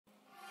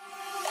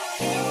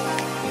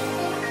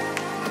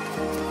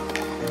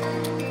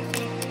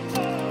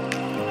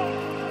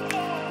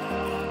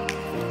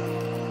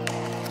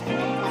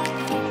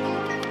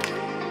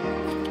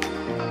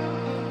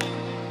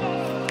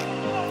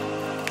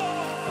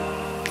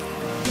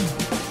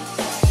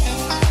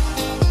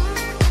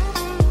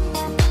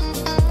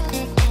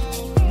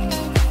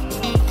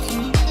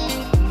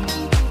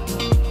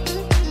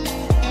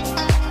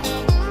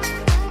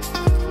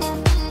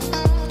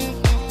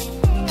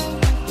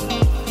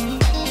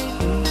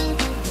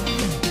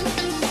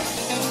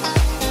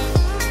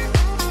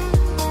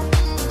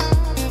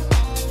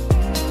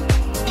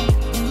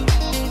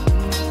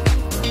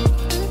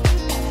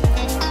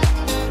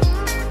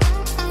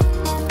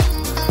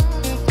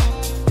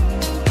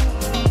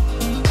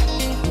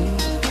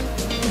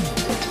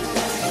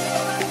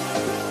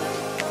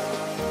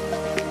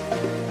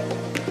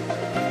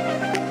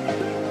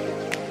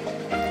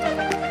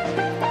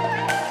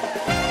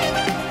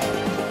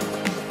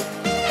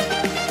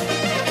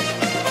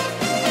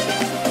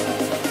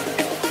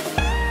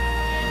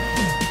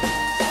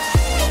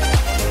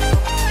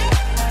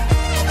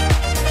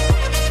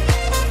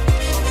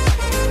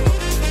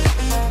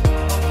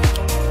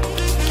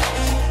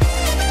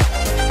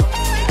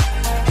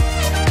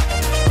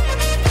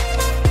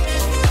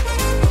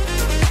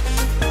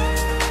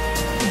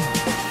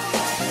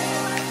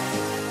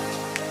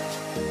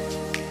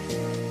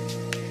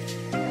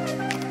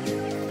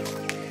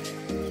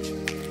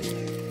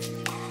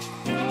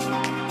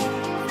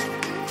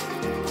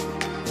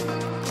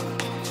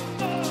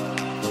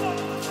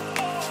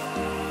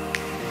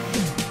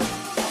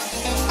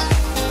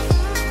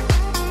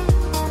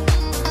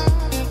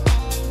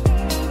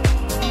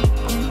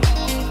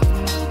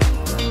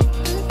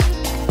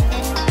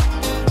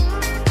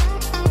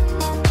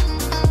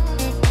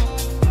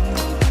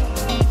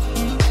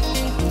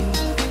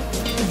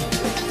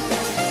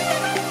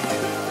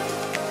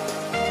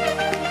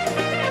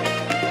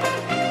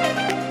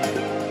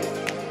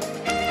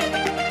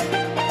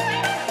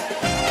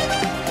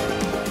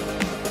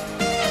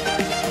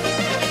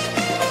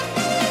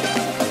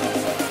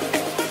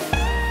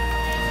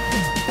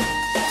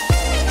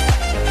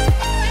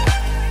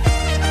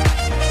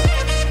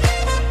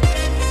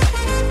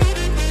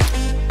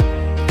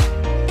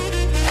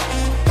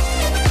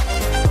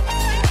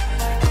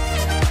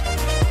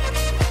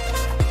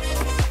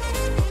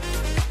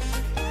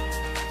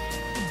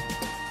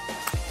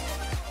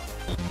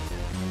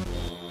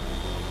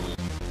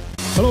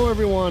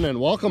everyone,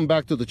 and welcome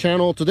back to the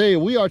channel. Today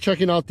we are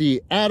checking out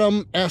the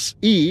Atom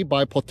SE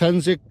by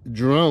Potensic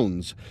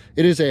drones.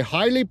 It is a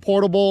highly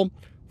portable,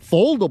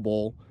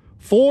 foldable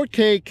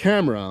 4K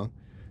camera,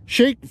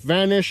 shake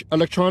vanish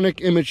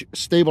electronic image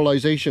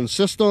stabilization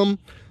system,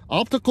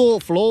 optical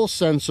flow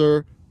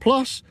sensor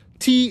plus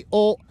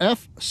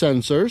TOF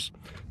sensors,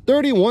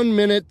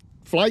 31-minute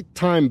flight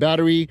time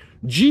battery,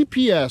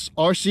 GPS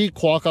RC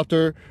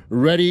quadcopter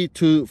ready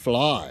to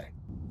fly.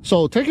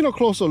 So taking a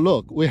closer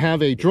look, we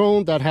have a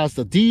drone that has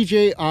the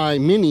DJI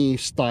Mini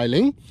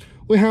styling.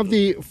 We have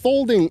the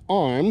folding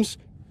arms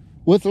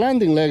with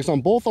landing legs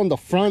on both on the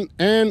front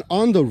and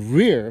on the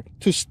rear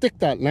to stick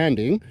that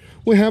landing.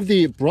 We have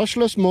the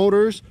brushless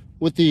motors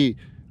with the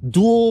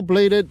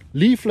dual-bladed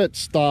leaflet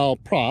style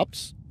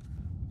props,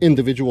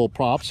 individual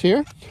props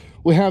here.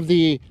 We have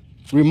the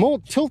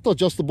remote tilt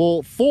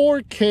adjustable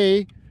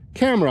 4K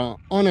camera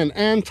on an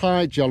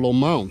anti-jello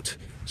mount.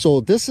 So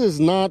this is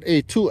not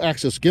a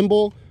 2-axis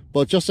gimbal,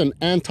 but just an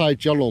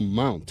anti-jello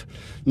mount.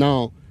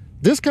 Now,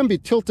 this can be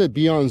tilted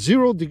beyond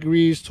 0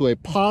 degrees to a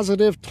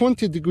positive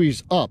 20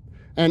 degrees up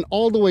and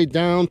all the way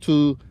down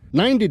to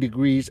 90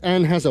 degrees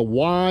and has a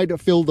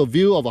wide field of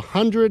view of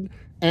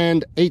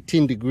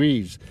 118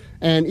 degrees.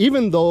 And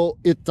even though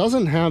it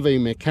doesn't have a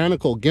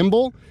mechanical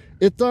gimbal,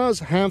 it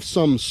does have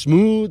some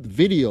smooth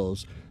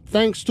videos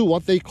thanks to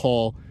what they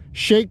call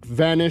shake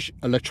vanish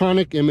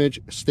electronic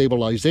image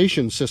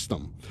stabilization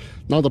system.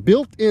 Now the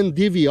built-in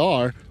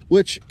DVR,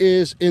 which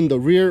is in the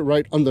rear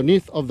right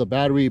underneath of the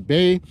battery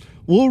bay,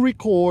 will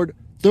record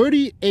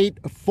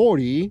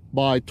 3840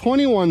 by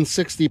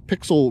 2160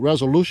 pixel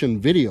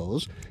resolution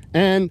videos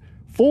and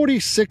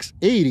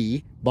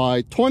 4680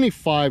 by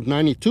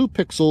 2592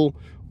 pixel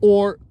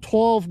or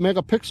 12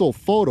 megapixel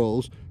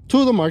photos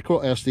to the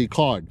microSD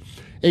card.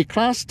 A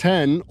class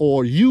 10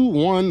 or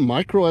U1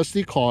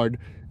 microSD card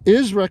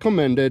is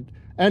recommended,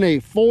 and a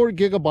 4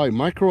 gigabyte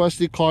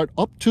microSD card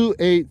up to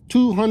a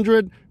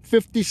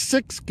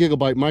 256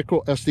 gigabyte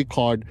microSD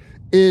card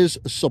is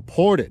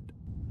supported.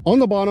 On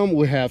the bottom,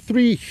 we have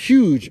 3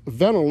 huge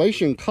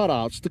ventilation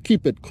cutouts to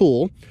keep it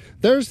cool.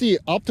 There's the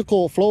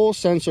optical flow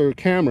sensor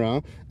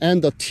camera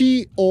and the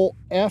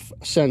TOF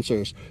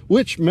sensors,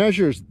 which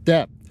measures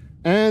depth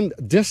and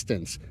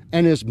distance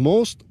and is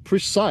most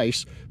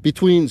precise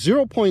between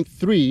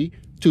 0.3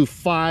 to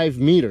 5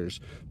 meters,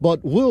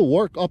 but will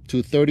work up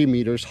to 30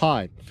 meters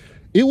high.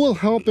 It will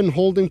help in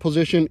holding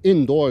position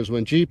indoors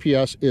when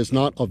GPS is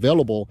not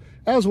available,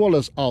 as well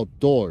as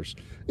outdoors.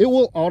 It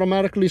will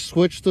automatically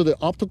switch to the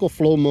optical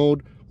flow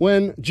mode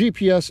when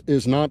GPS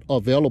is not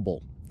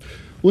available.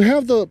 We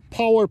have the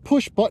power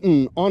push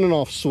button on and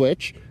off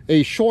switch.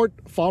 A short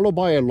followed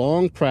by a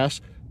long press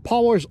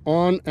powers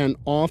on and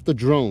off the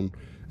drone.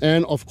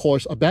 And of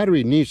course, a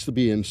battery needs to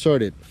be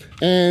inserted.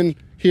 And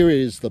here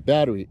is the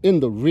battery in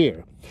the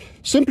rear.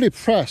 Simply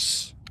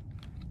press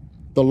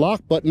the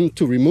lock button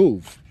to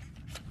remove.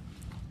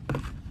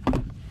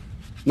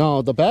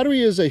 Now, the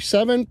battery is a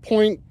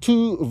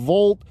 7.2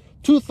 volt,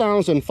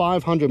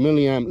 2500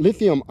 milliamp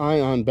lithium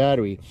ion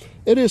battery.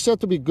 It is said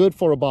to be good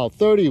for about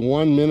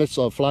 31 minutes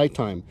of flight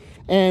time.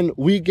 And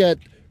we get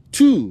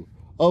 2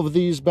 of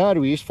these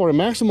batteries for a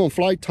maximum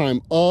flight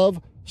time of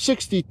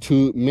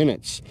 62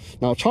 minutes.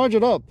 Now, charge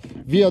it up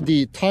via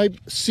the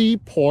Type-C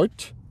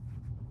port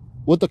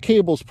with the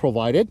cables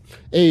provided.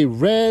 A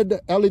red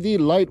LED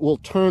light will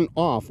turn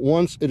off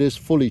once it is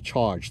fully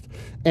charged.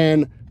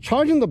 And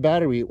charging the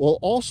battery will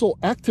also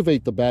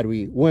activate the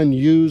battery when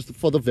used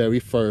for the very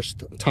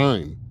first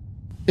time.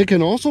 It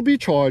can also be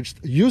charged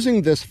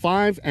using this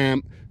 5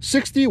 amp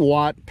 60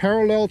 watt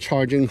parallel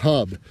charging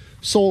hub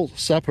sold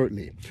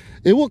separately.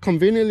 It will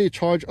conveniently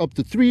charge up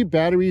to 3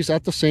 batteries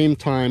at the same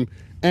time,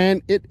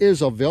 and it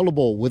is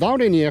available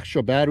without any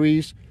extra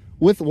batteries,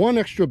 with 1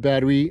 extra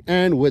battery,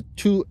 and with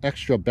 2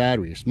 extra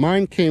batteries.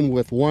 Mine came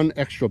with 1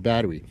 extra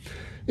battery.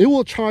 It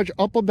will charge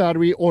up a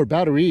battery or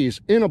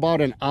batteries in about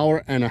an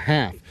hour and a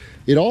half.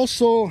 It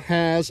also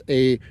has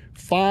a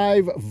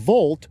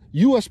 5-volt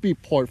USB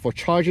port for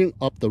charging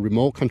up the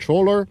remote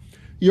controller,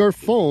 your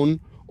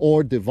phone,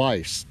 or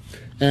device.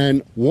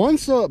 And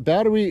once a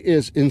battery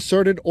is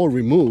inserted or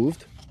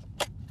removed,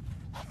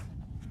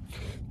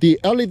 the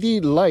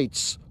LED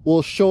lights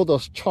will show the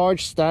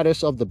charge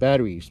status of the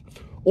batteries.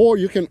 Or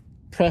you can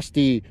press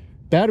the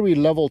battery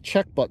level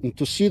check button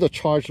to see the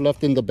charge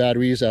left in the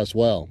batteries as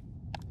well.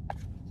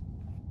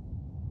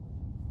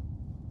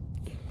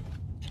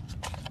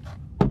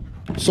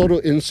 So to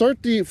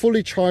insert the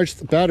fully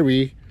charged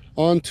battery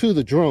onto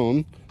the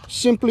drone,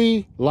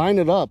 simply line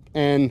it up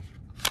and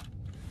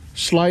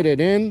slide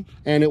it in,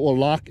 and it will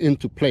lock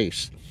into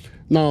place.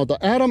 Now,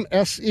 the Atom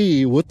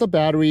SE with the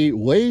battery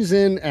weighs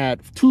in at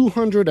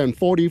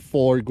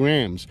 244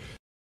 grams.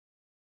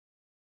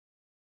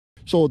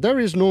 So there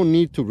is no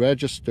need to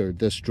register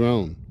this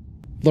drone.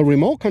 The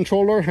remote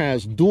controller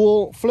has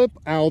dual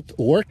flip-out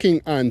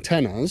working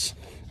antennas,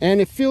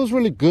 and it feels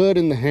really good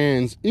in the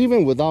hands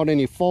even without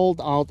any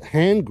fold-out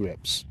hand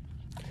grips.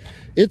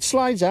 It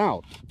slides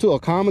out to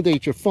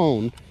accommodate your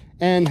phone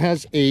and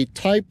has a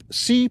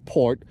Type-C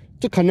port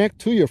to connect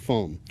to your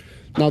phone.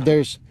 Now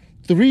there's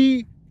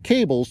 3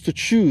 cables to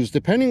choose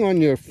depending on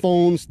your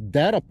phone's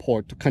data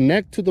port to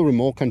connect to the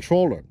remote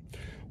controller.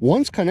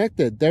 Once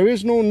connected, there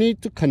is no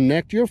need to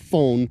connect your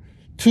phone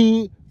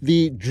to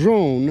the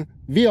drone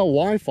via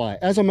Wi-Fi.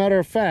 As a matter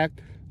of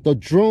fact, the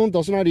drone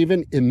does not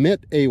even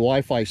emit a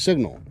Wi-Fi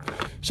signal.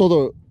 So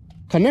the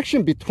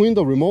connection between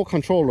the remote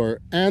controller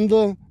and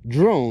the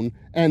drone,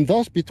 and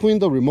thus between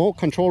the remote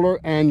controller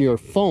and your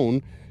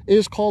phone,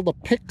 is called the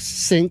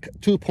PixSync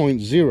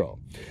 2.0.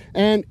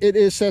 And it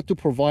is said to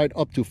provide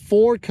up to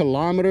 4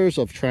 kilometers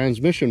of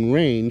transmission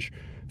range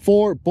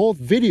for both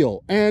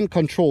video and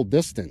control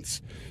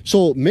distance.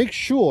 So make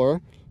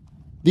sure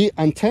the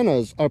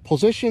antennas are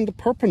positioned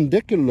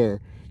perpendicular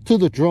to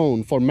the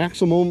drone for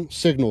maximum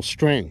signal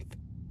strength.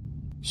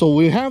 So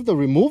we have the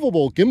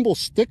removable gimbal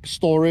stick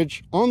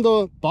storage on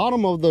the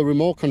bottom of the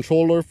remote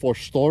controller for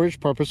storage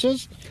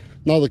purposes.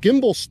 Now the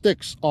gimbal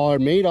sticks are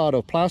made out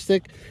of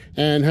plastic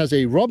and has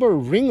a rubber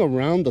ring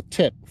around the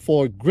tip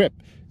for grip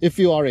if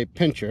you are a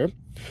pincher.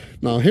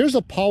 Now here's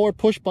a power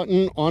push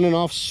button on and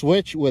off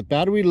switch with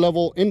battery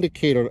level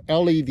indicator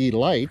LED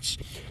lights.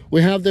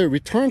 We have the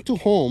return to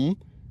home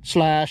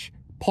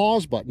 /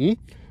 pause button,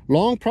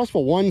 long press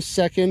for 1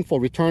 second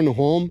for return to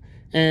home,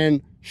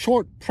 and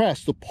short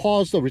press to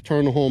pause the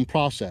return to home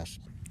process.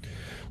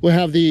 We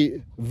have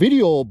the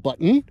video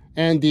button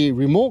and the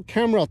remote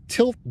camera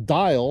tilt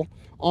dial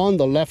on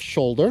the left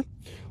shoulder.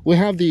 We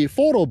have the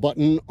photo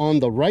button on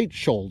the right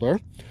shoulder.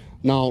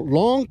 Now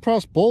long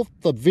press both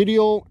the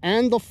video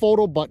and the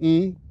photo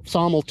button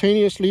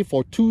simultaneously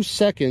for 2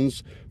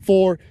 seconds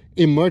for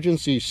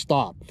emergency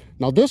stop.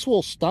 Now this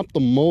will stop the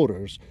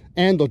motors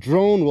and the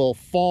drone will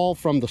fall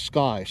from the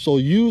sky, so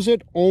use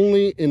it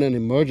only in an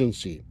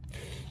emergency.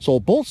 So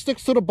both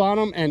sticks to the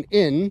bottom and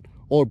in,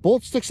 or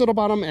both sticks to the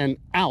bottom and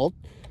out,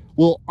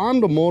 will arm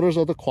the motors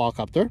of the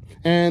quadcopter,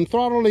 and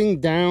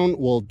throttling down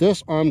will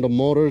disarm the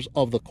motors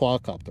of the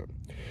quadcopter.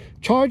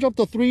 Charge up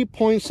to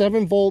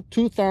 3.7 volt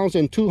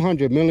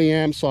 2200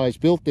 milliamp size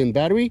built-in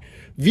battery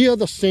via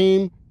the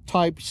same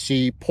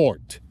Type-C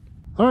port.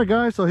 All right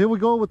guys, so here we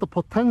go with the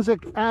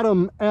Potensic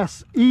Atom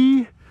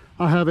SE.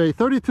 I have a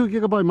 32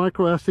 gigabyte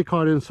micro SD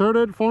card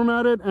inserted,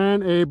 formatted,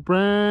 and a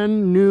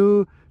brand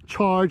new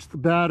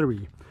charged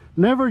battery,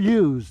 never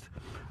used.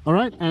 All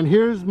right, and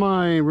here's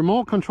my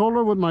remote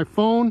controller with my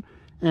phone,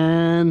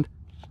 and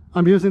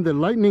I'm using the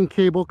lightning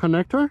cable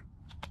connector.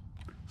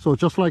 So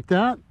just like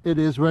that, it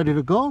is ready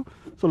to go.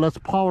 So let's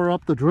power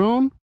up the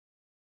drone.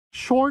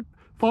 Short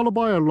followed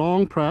by a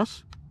long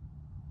press.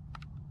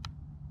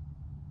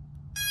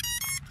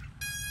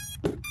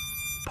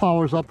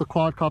 Powers up the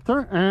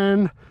quadcopter,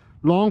 and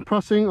long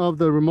pressing of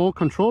the remote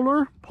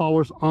controller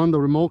powers on the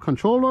remote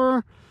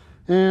controller.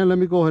 And let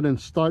me go ahead and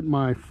start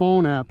my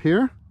phone app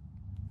here.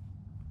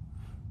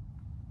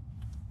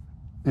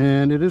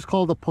 And it is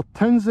called the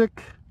Potensic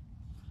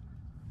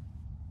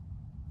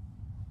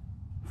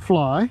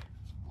Fly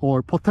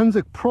or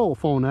Potensic Pro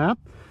phone app,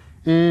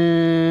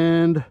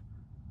 and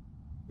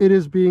it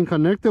is being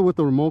connected with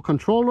the remote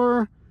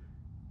controller,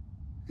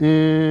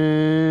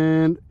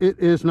 and it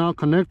is now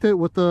connected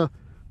with the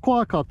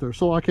quadcopter,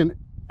 so I can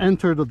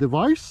enter the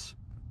device.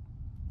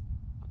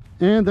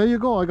 And there you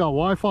go, I got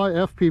Wi-Fi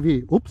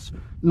FPV. Oops,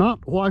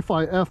 not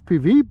Wi-Fi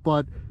FPV,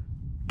 but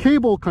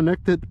cable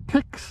connected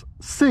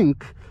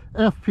PixSync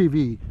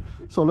FPV.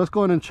 So let's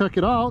go ahead and check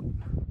it out.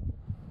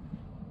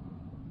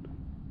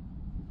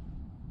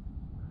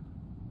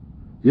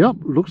 Yep,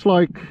 looks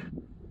like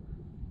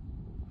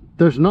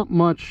there's not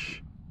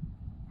much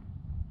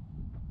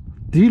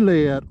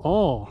delay at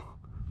all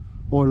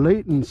or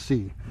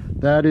latency.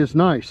 That is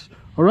nice.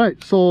 All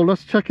right, so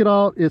let's check it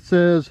out. It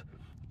says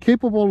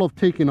capable of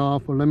taking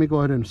off. Well, let me go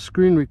ahead and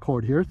screen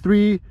record here.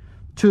 3,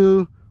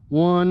 2,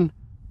 1,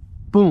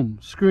 boom.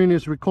 Screen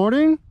is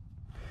recording.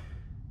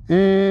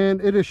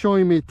 And it is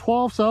showing me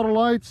 12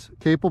 satellites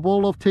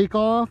capable of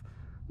takeoff,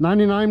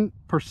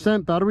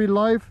 99% battery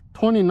life,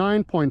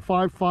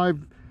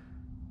 29.55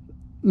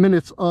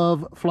 minutes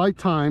of flight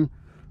time.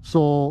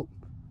 So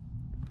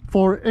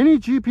for any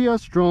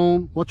GPS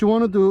drone, what you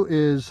want to do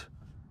is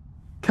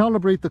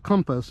calibrate the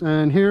compass.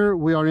 And here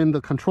we are in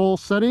the control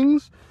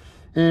settings,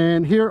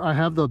 and here I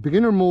have the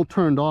beginner mode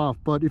turned off.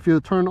 But if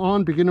you turn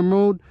on beginner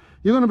mode,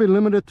 you're going to be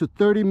limited to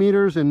 30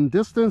 meters in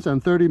distance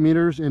and 30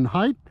 meters in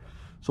height.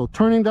 So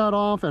turning that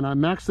off, and I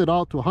maxed it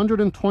out to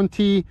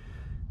 120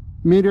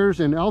 meters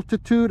in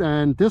altitude,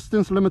 and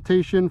distance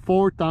limitation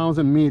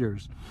 4,000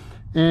 meters.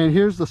 And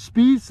here's the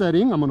speed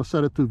setting. I'm going to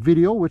set it to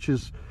video, which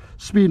is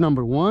speed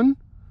number 1.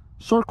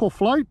 Circle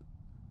flight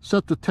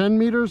set to 10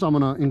 meters. I'm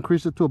going to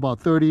increase it to about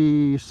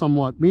 30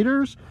 somewhat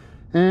meters.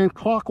 And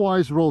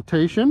clockwise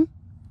rotation,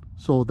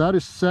 so that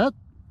is set.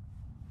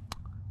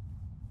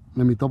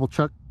 Let me double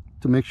check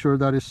to make sure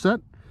that is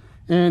set.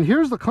 And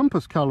here's the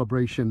compass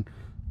calibration.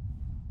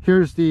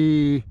 Here's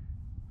the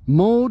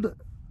mode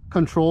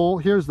control.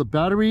 Here's the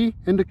battery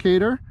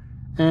indicator,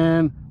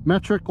 and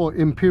metric or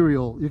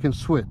imperial you can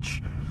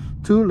switch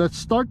to. Let's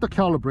start the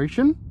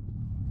calibration,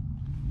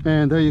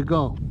 and there you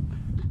go.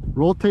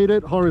 Rotate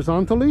it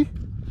horizontally,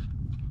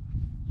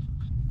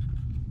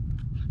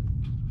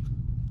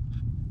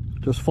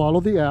 Just follow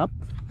the app,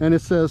 and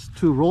it says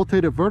to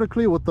rotate it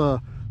vertically with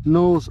the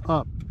nose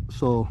up.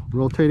 So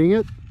rotating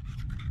it.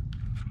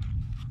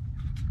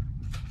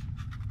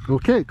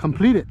 Okay,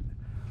 completed.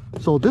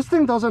 So this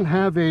thing doesn't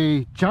have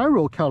a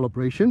gyro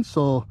calibration,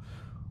 so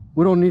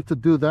we don't need to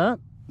do that.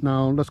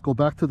 Now let's go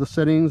back to the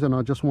settings, and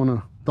I just want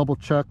to double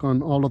check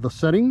on all of the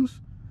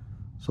settings.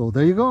 So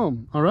there you go.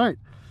 All right,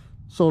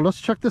 so let's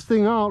check this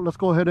thing out. Let's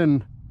go ahead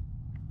and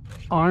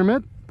arm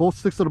it, both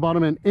sticks to the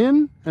bottom and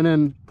in, and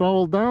then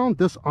throttle down.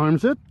 This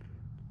arms it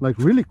like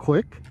really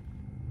quick,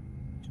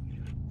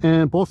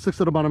 and both sticks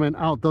to the bottom and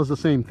out does the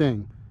same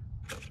thing.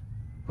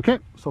 Okay,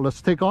 so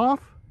let's take off.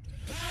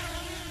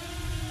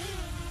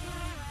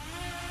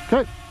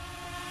 Okay,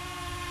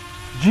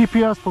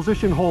 GPS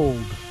position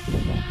hold,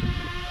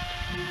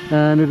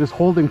 and it is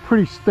holding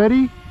pretty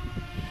steady.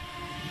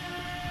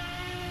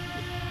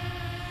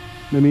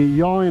 Let me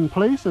yaw in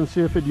place and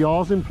see if it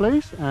yaws in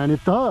place, and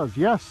it does.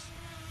 Yes,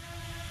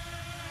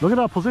 look at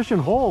that position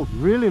hold,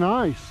 really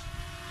nice.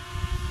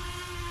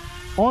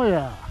 Oh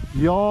yeah,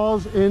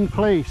 yaws in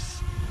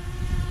place.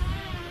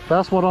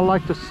 That's what I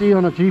like to see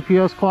on a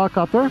GPS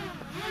quadcopter.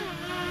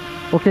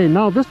 Okay,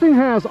 now this thing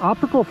has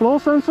optical flow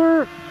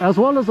sensor as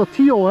well as a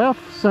TOF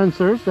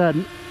sensors that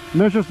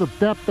measures the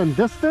depth and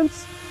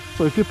distance.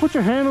 So if you put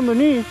your hand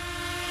underneath,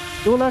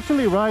 it will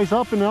actually rise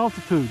up in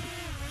altitude.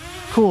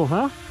 Cool,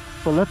 huh?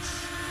 So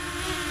let's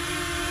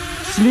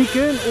sneak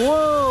in.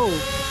 Whoa!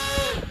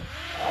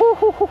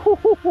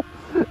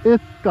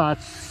 It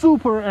got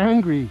super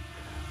angry.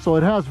 So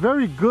it has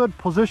very good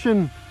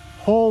position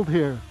hold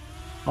here.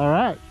 All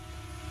right,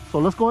 so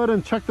let's go ahead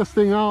and check this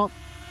thing out.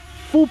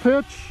 Full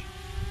pitch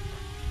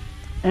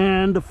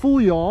and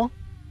full yaw.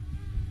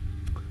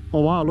 Oh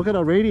wow, look at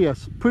that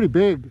radius, pretty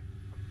big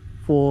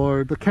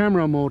for the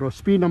camera mode or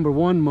speed number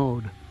 1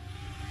 mode.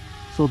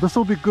 So this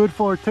will be good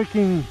for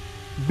taking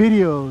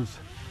videos.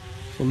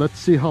 So let's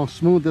see how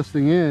smooth this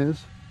thing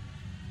is.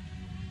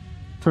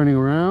 Turning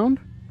around.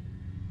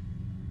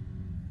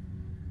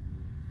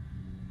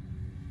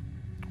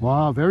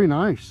 Wow, very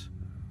nice.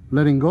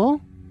 Letting go,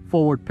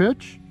 forward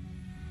pitch.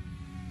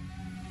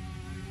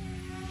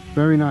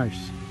 Very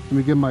nice. Let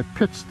me get my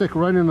pitch stick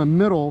right in the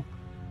middle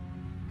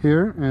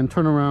here and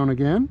turn around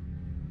again.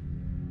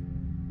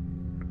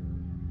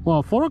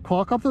 Well, for a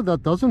quadcopter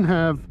that doesn't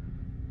have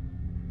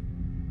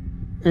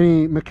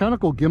any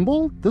mechanical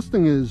gimbal, this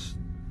thing is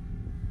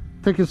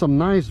taking some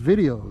nice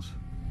videos.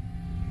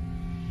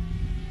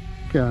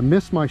 Okay, I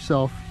missed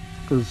myself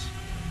because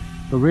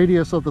the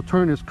radius of the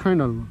turn is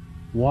kind of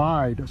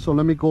wide. So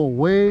let me go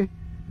away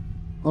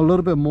a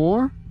little bit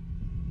more,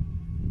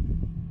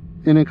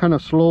 and then kind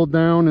of slow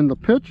down in the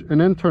pitch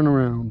and then turn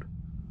around.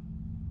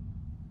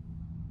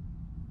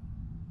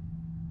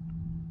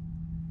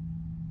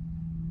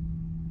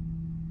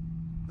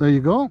 There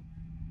you go.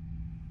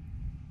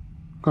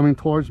 Coming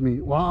towards me.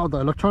 Wow, the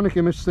electronic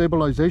image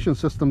stabilization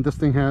system this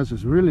thing has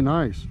is really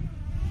nice.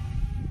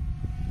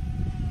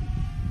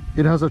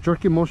 It has a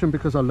jerky motion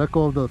because I let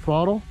go of the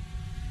throttle.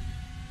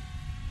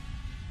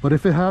 But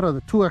if it had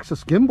a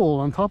 2-axis gimbal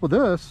on top of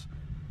this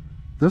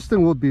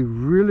thing would be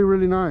really,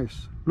 really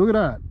nice. Look at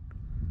that.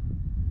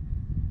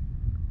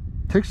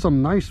 Take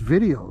some nice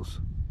videos.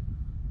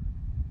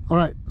 All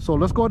right, so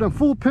let's go ahead and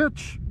full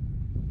pitch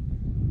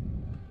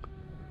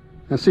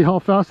and see how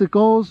fast it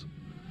goes.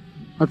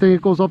 I think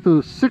it goes up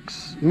to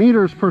 6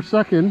 meters per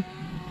second,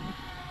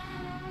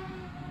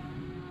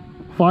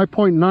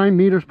 5.9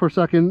 meters per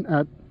second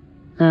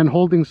and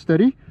holding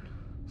steady.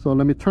 So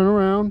let me turn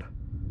around.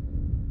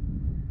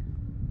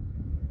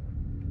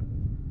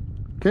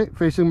 Okay,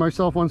 facing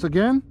myself once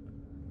again.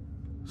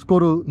 Let's go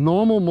to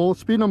normal mode,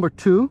 speed number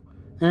 2,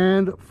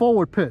 and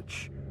forward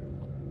pitch.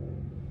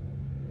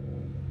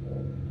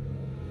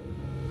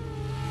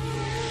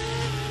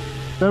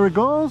 There it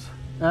goes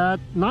at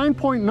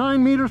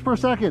 9.9 meters per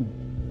second.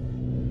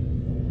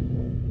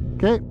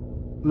 Okay,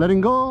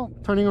 letting go,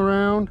 turning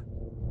around.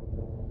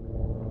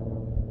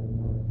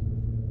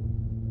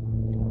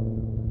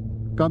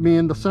 Got me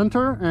in the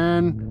center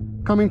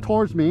and coming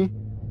towards me.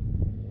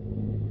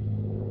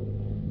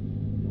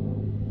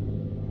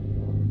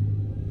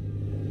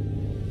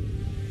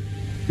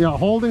 Yeah,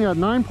 holding at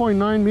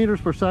 9.9 meters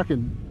per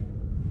second.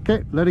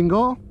 Okay, letting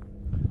go,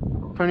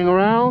 turning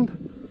around.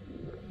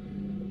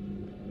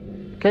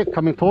 Okay,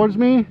 coming towards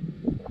me,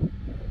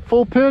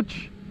 full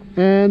pitch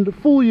and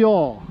full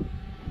yaw.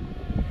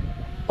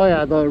 Oh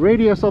yeah, the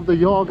radius of the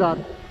yaw got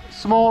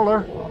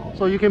smaller,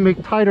 so you can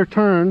make tighter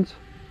turns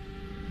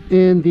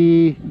in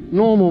the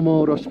normal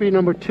mode or speed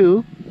number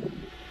 2.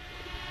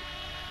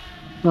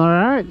 All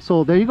right,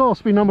 so there you go,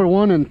 speed number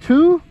 1 and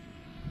 2.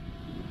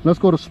 Let's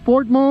go to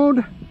sport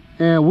mode,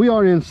 and we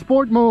are in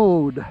sport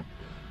mode.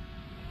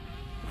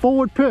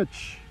 Forward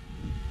pitch.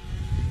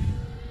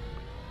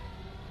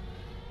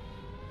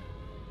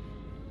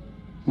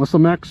 What's the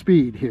max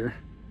speed here?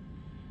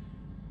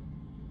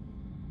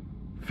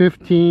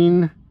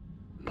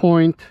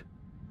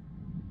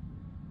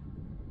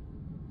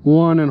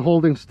 15.1 and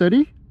holding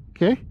steady.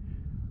 Okay,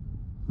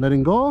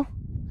 letting go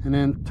and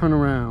then turn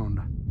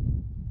around.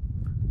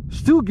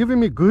 still giving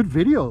me good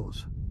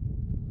videos.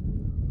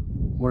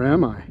 Where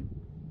am I?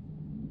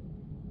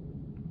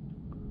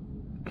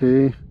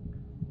 Okay,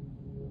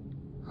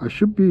 I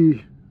should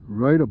be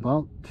right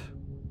about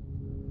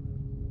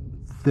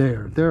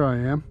there. There I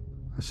am.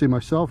 I see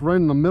myself right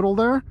in the middle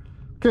there.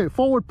 Okay,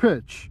 forward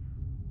pitch.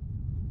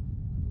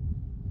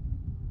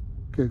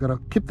 Okay, gotta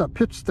keep that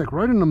pitch stick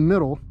right in the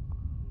middle.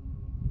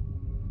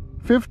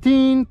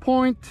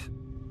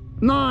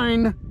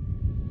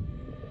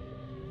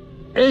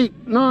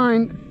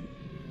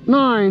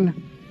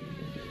 15.9899.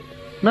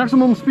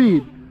 Maximum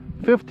speed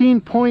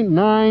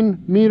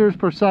 15.9 meters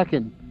per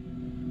second.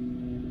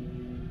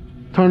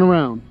 Turn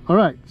around. All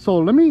right, so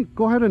let me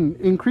go ahead and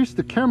increase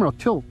the camera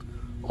tilt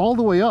all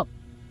the way up.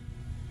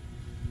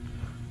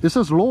 This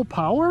is low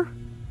power.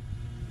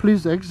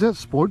 Please exit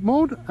sport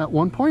mode at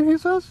one point, he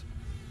says.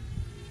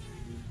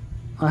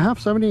 I have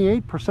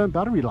 78%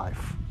 battery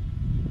life.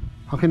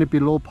 How can it be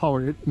low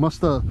power? It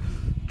must have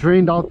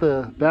drained out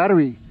the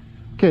battery.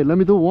 Okay, let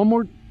me do one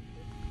more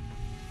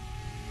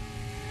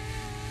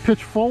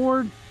pitch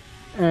forward,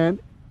 and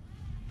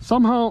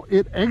somehow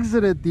it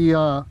exited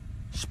the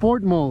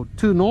sport mode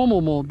to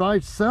normal mode by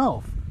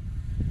itself.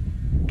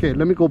 Okay,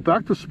 let me go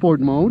back to sport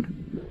mode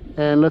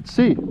and let's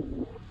see.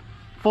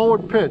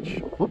 Forward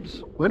pitch.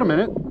 Whoops, wait a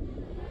minute.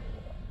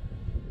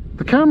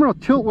 The camera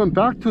tilt went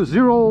back to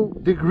 0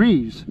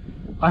 degrees.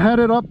 I had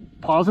it up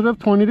positive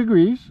 20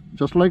 degrees,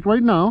 just like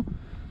right now.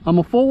 I'm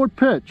a forward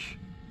pitch.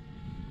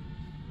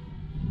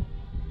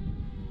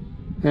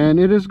 And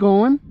it is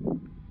going.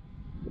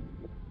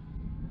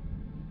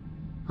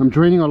 I'm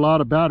draining a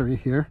lot of battery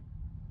here.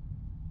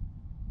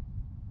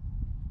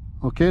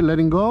 Okay,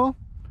 letting go.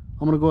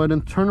 I'm gonna go ahead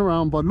and turn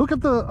around, but look at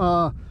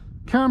the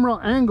camera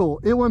angle.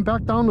 It went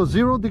back down to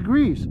 0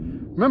 degrees.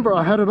 Remember,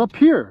 I had it up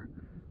here.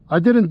 I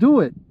didn't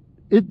do it.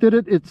 It did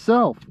it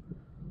itself.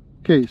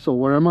 Okay, so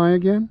where am I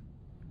again?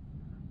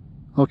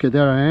 Okay,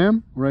 there I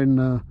am, right in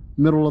the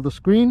middle of the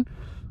screen.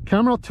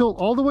 Camera tilt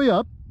all the way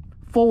up.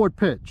 Forward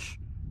pitch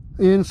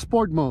in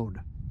sport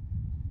mode.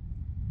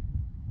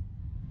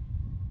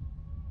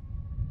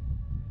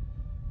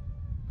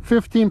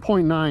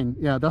 .9.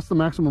 Yeah, that's the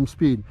maximum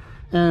speed.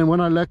 And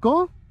when I let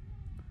go,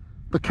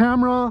 the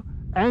camera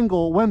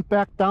angle went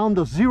back down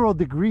to 0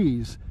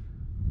 degrees,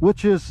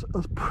 which is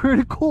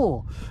pretty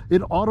cool.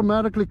 It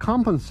automatically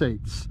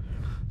compensates.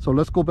 So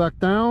let's go back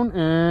down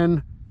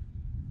and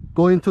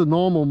go into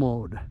normal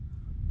mode.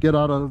 Get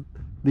out of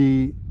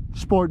the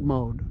sport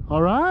mode.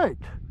 All right.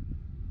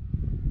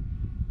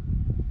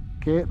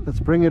 Okay, let's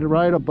bring it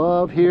right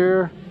above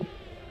here.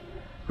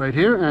 Right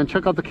here, and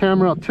check out the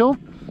camera tilt.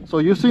 So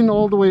you've seen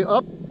all the way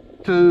up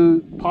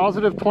to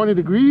positive 20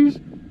 degrees,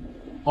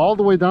 all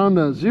the way down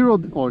to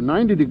 0 or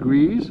 90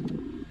 degrees.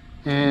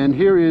 And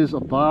here is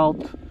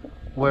about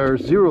where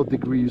 0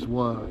 degrees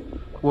were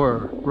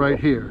right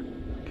here.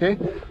 Okay,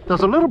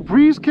 there's a little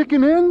breeze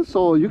kicking in,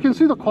 so you can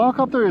see the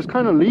quadcopter is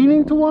kind of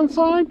leaning to one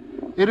side.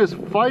 It is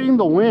fighting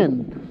the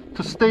wind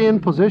to stay in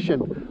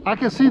position. I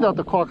can see that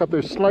the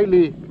quadcopter is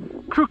slightly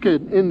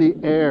crooked in the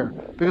air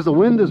because the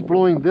wind is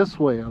blowing this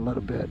way a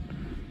little bit.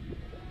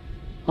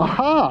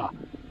 Aha!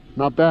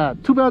 Not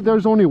bad. Too bad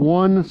there's only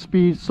one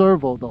speed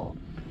servo though.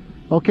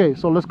 Okay,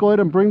 so let's go ahead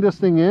and bring this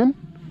thing in.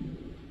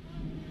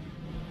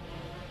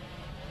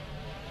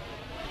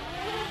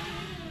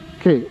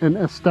 Okay, and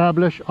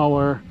establish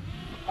our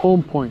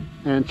home point.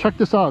 And check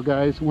this out,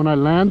 guys. When I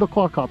land the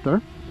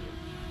quadcopter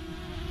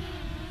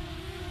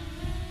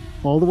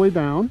all the way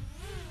down,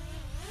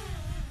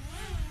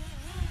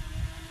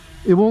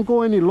 it won't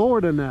go any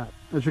lower than that.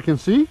 As you can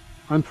see,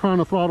 I'm trying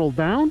to throttle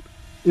down.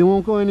 It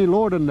won't go any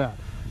lower than that.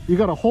 You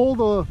got to hold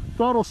the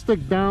throttle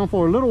stick down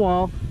for a little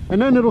while,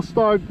 and then it'll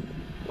start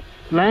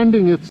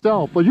landing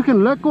itself. But you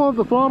can let go of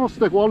the throttle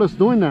stick while it's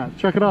doing that.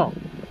 Check it out.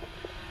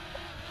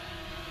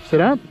 See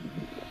that?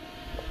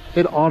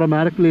 It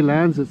automatically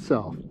lands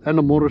itself and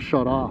the motor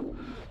shut off.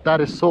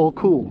 That is so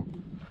cool.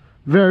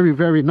 Very,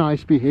 very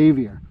nice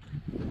behavior.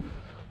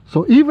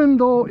 So even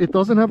though it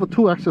doesn't have a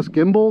 2-axis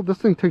gimbal, this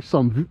thing takes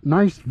some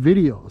nice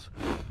videos.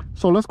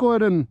 So let's go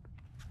ahead and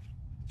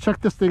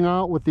check this thing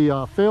out with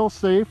the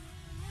fail-safe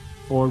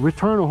or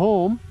return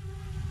home.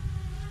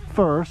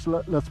 First,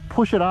 let's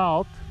push it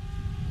out.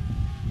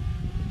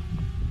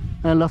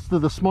 And let's do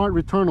the smart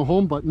return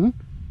home button.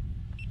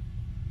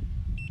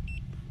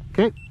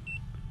 Okay.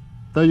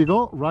 There you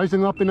go,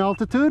 rising up in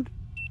altitude.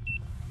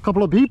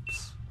 Couple of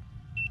beeps.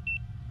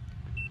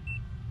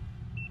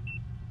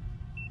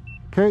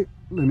 Okay,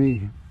 let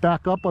me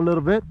back up a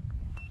little bit.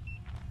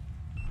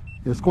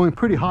 It's going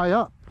pretty high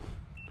up.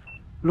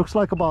 Looks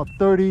like about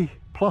 30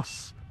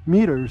 plus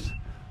meters.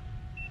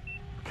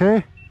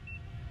 Okay.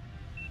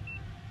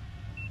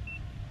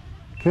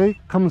 Okay,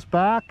 comes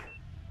back.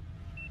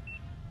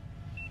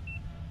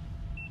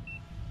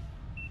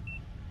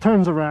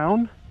 Turns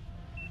around.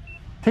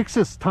 Takes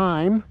its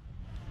time.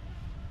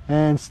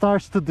 And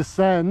starts to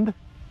descend,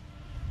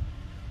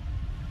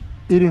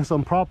 eating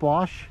some prop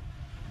wash.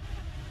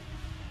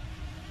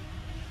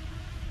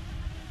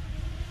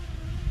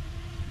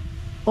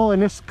 Oh,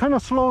 and it kind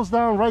of slows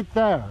down right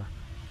there.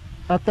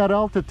 at that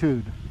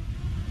altitude.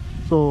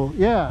 So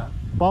yeah,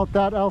 about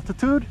that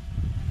altitude,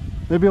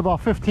 maybe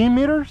about 15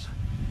 meters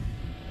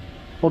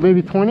or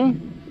maybe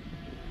 20.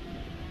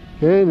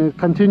 Okay, and it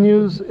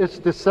continues its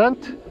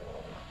descent.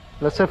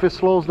 Let's see if it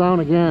slows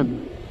down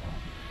again.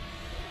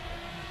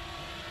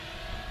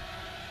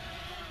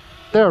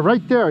 There,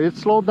 right there, it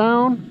slowed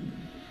down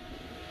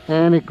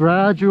and it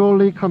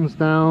gradually comes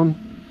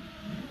down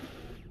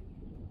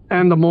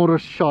and the motor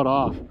shut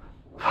off.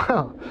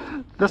 Wow,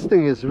 this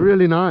thing is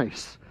really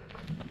nice.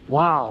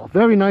 Wow,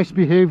 very nice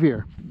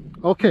behavior.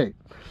 Okay,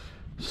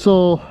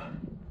 so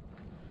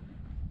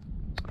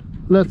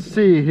let's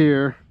see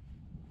here.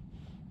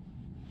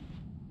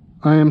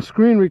 I am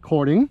screen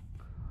recording.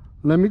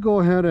 Let me go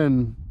ahead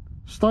and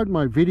start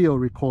my video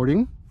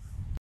recording.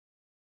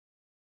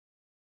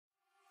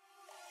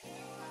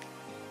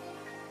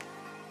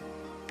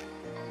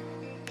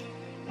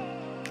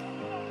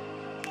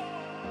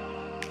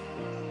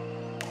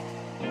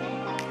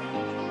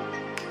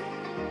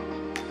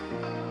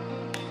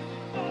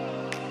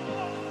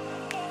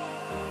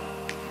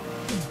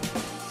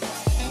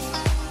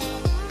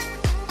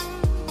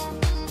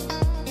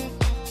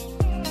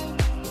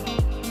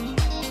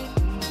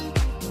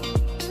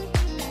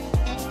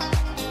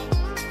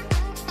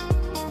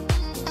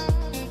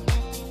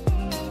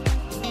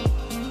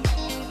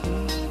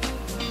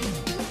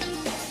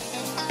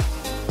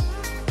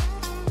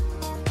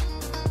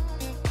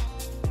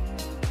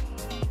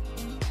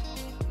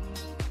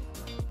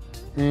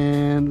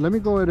 And let me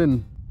go ahead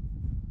and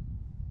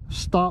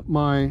stop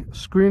my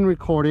screen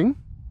recording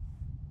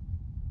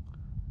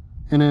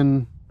and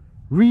then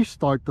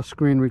restart the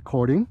screen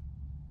recording,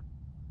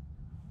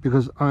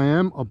 because I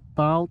am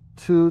about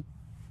to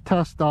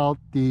test out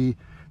the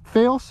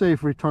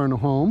fail-safe return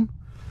home.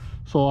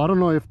 So I don't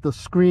know if the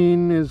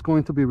screen is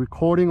going to be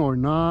recording or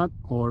not,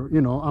 or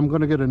I'm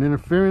going to get an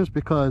interference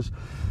because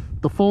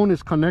the phone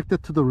is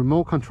connected to the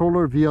remote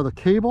controller via the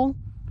cable.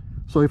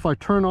 So if I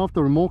turn off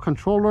the remote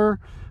controller,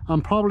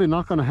 I'm probably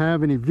not going to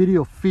have any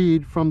video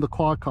feed from the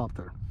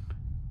quadcopter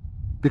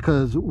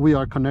because we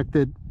are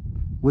connected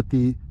with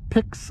the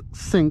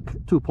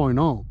PixSync 2.0.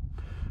 All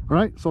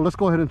right, so let's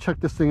go ahead and check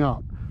this thing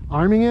out.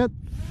 Arming it.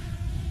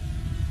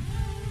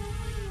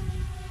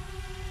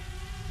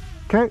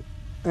 Okay,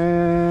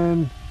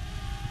 and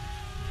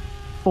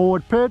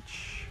forward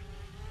pitch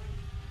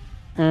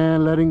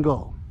and letting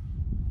go.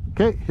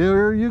 Okay,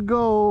 here you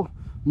go.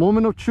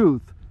 Moment of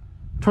truth.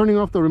 Turning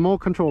off the remote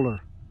controller.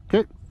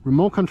 Okay,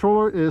 remote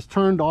controller is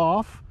turned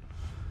off.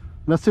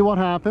 Let's see what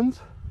happens.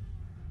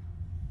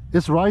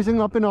 It's rising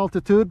up in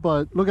altitude,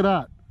 but look at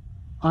that.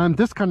 I'm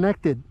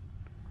disconnected.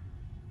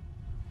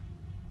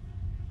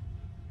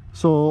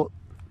 So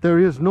there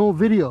is no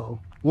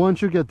video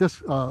once you get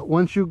this,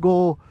 once you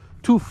go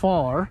too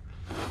far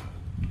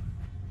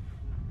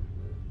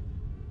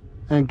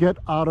and get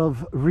out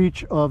of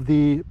reach of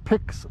the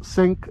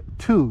PixSync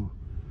 2,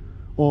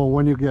 or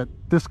when you get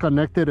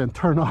disconnected and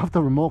turn off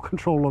the remote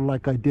controller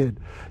like I did.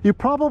 You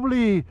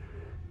probably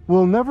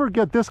will never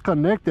get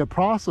disconnected,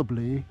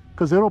 possibly,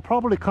 because it'll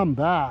probably come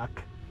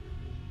back.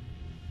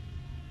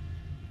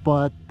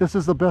 But this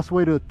is the best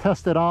way to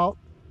test it out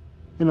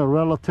in a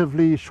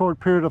relatively short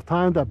period of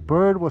time. That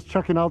bird was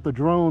checking out the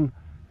drone,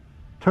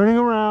 turning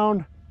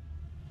around,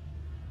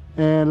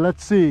 and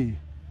let's see,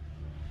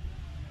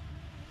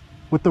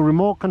 with the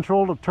remote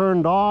controller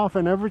turned off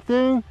and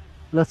everything,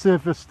 let's see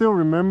if it still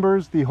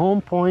remembers the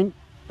home point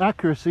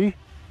accuracy.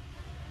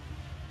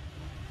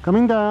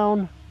 Coming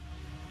down,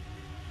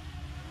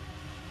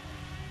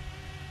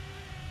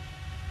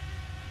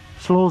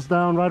 slows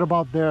down right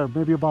about there,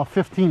 maybe about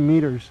 15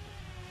 meters.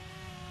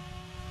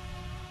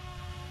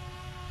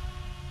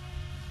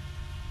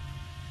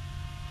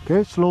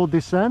 Okay, slow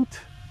descent.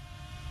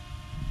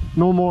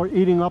 No more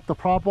eating up the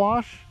prop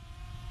wash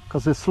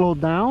because it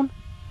slowed down.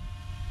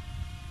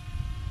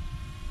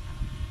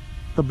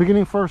 The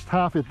beginning first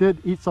half, it did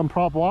eat some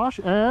prop wash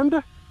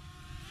and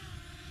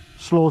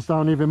slows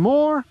down even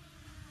more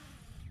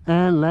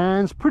and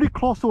lands pretty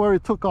close to where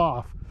it took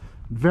off.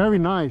 Very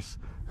nice.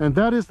 And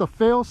that is the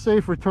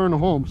fail-safe return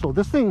home. So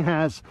this thing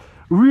has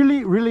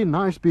really, really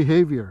nice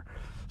behavior.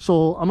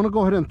 So I'm going to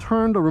go ahead and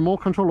turn the remote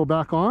controller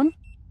back on.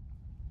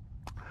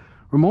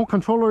 Remote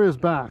controller is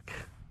back.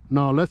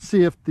 Now let's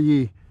see if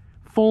the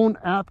phone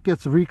app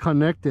gets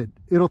reconnected.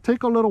 It'll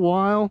take a little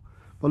while,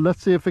 but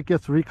let's see if it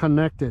gets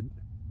reconnected.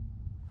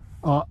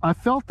 I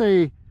felt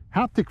a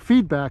haptic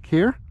feedback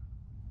here,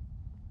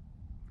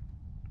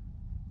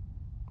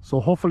 so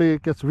hopefully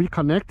it gets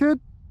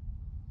reconnected.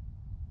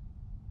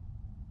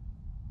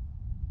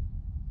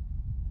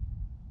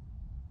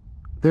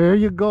 There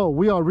you go,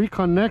 we are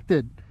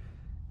reconnected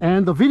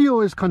and the video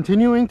is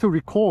continuing to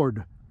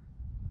record.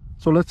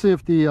 So let's see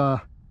if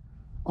the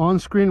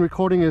on-screen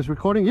recording is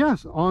recording.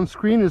 Yes,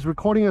 on-screen is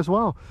recording as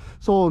well.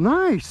 So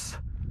nice.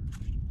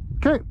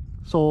 Okay,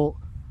 so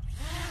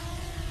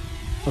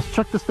let's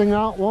check this thing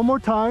out one more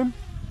time.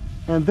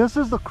 And this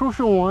is the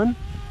crucial one.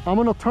 I'm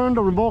going to turn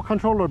the remote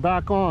controller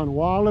back on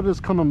while it is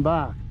coming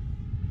back.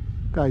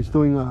 Guy's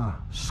doing a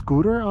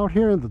scooter out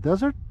here in the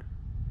desert.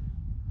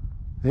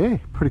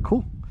 Hey, pretty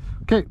cool.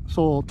 Okay,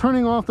 so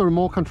turning off the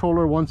remote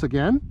controller once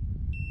again.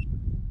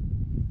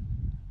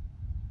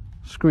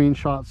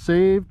 Screenshot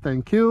saved,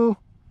 thank you.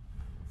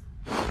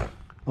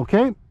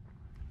 Okay,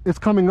 it's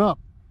coming up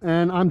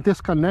and I'm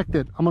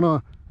disconnected. I'm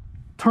gonna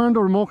turn the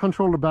remote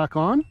controller back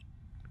on.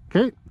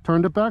 Okay,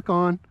 turned it back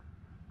on,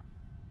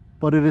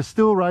 but it is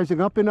still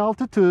rising up in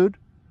altitude.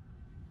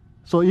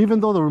 So even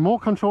though the remote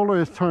controller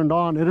is turned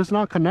on, it is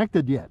not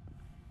connected yet.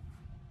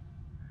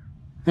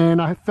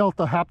 And I felt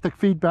the haptic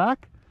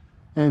feedback,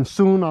 and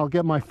soon I'll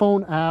get my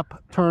phone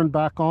app turned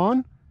back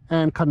on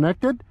and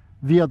connected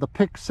via the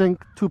PicSync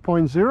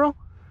 2.0.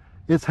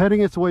 It's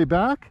heading its way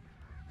back,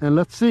 and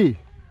let's see.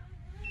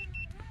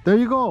 There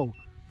you go.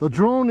 The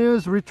drone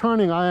is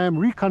returning. I am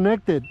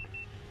reconnected,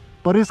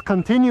 but it's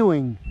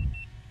continuing.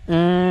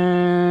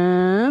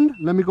 And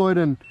let me go ahead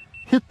and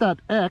hit that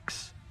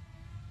X.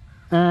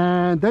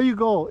 And there you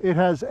go. It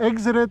has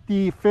exited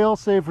the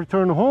fail-safe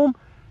return home.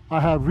 I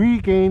have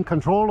regained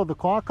control of the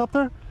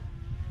quadcopter.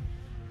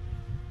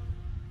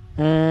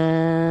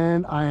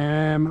 And I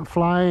am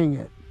flying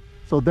it.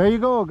 So there you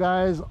go,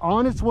 guys.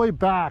 On its way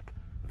back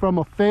from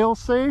a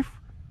fail-safe,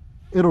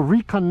 it'll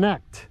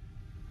reconnect.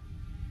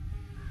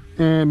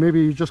 And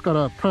maybe you just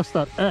gotta press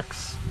that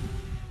X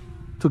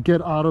to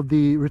get out of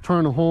the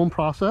return home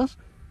process,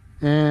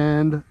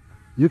 and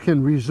you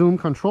can resume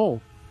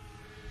control.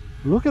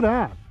 Look at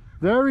that.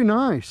 Very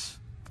nice.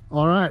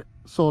 All right,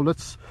 so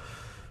let's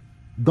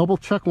double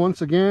check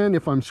once again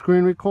if I'm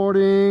screen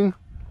recording.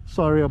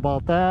 Sorry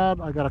about that.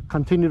 I gotta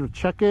continue to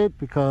check it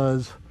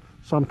because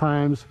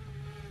sometimes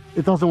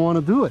it doesn't want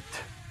to do it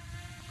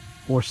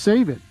or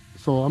save it.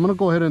 So I'm gonna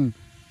go ahead and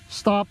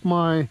stop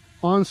my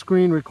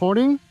on-screen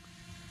recording.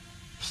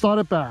 Start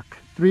it back.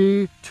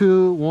 3,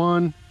 2,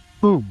 1,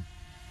 boom.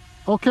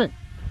 Okay,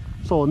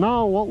 so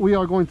now what we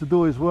are going to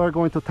do is we're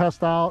going to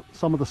test out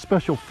some of the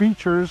special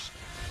features,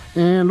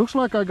 and looks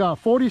like I got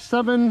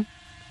 47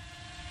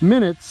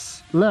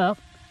 minutes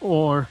left,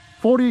 or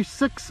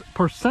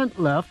 46%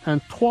 left,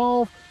 and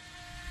 12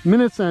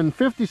 minutes and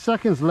 50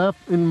 seconds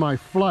left in my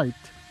flight.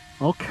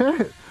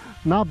 Okay,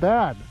 not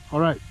bad. All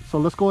right, so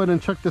let's go ahead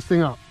and check this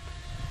thing out.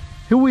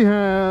 Here we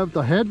have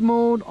the head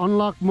mode,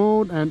 unlock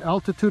mode, and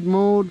altitude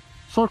mode,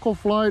 circle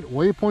flight,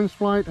 waypoints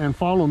flight, and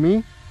follow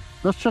me.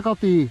 Let's check out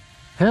the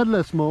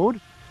headless mode.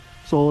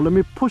 So let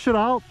me push it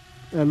out,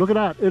 and look at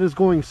that. It is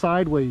going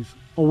sideways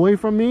away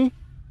from me.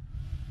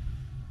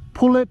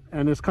 Pull it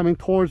and it's coming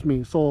towards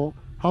me. So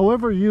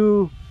however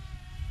you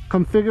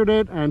configured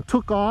it and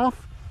took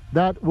off,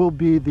 that will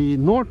be the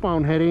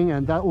northbound heading,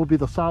 and that will be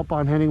the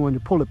southbound heading when you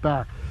pull it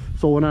back.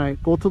 So when I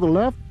go to the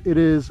left, it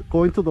is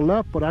going to the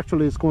left, but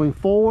actually it's going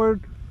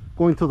forward.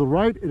 Going to the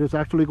right, it is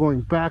actually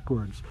going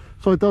backwards.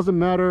 So it doesn't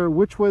matter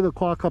which way the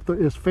quadcopter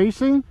is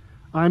facing.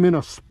 I'm in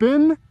a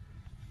spin,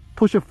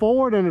 push it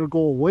forward and it'll go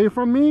away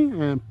from me,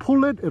 and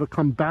pull it, it'll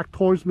come back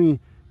towards me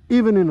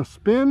even in a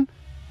spin.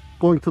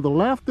 Going to the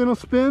left in a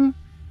spin,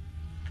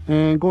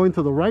 and going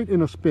to the right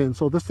in a spin.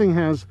 So this thing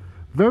has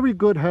very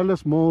good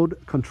headless mode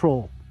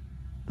control.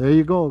 There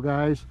you go,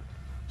 guys.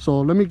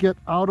 So let me get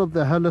out of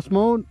the headless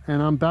mode,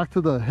 and I'm back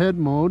to the head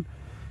mode.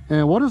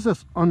 And what is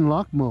this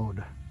unlock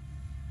mode?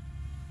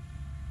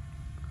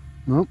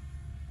 Nope,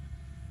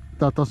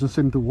 that doesn't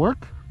seem to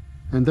work.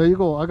 And there you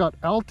go. I got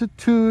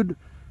altitude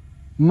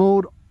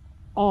mode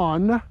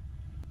on,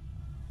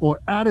 or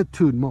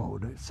attitude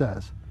mode, it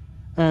says.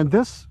 And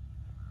this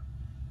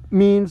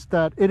means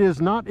that it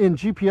is not in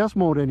GPS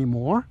mode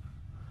anymore.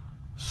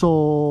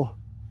 So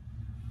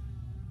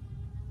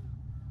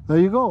there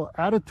you go,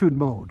 attitude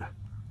mode.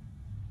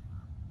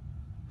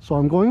 So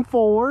I'm going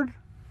forward,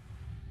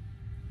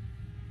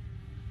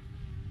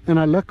 and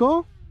I let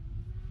go.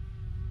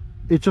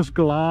 It just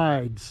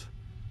glides.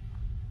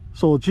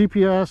 So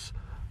GPS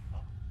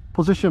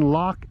position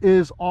lock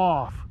is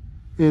off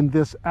in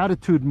this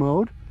attitude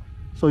mode.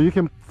 So you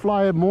can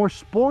fly it more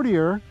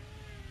sportier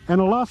and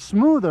a lot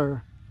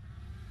smoother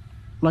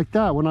like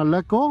that. When I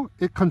let go,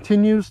 it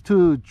continues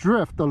to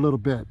drift a little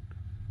bit.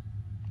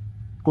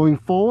 Going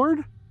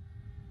forward,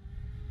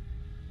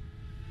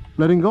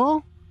 letting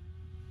go,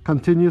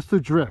 continues to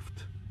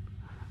drift.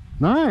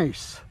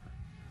 Nice.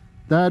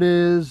 That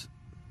is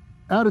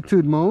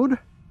attitude mode.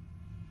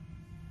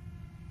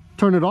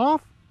 Turn it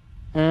off,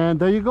 and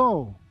there you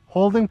go,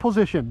 holding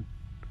position.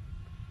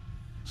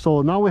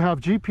 So now we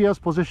have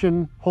GPS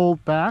position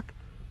hold back.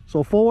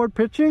 So forward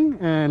pitching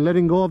and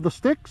letting go of the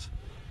sticks,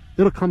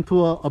 it'll come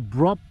to an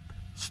abrupt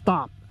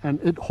stop, and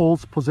it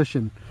holds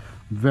position.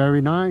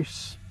 Very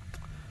nice.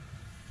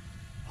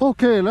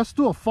 Okay, let's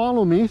do a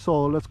follow me.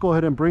 So let's go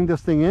ahead and bring this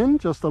thing in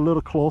just a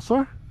little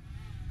closer.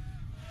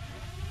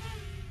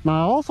 Now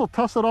I also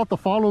tested out the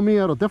follow me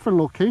at a different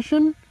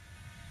location,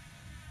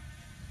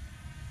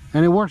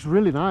 and it works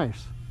really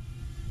nice.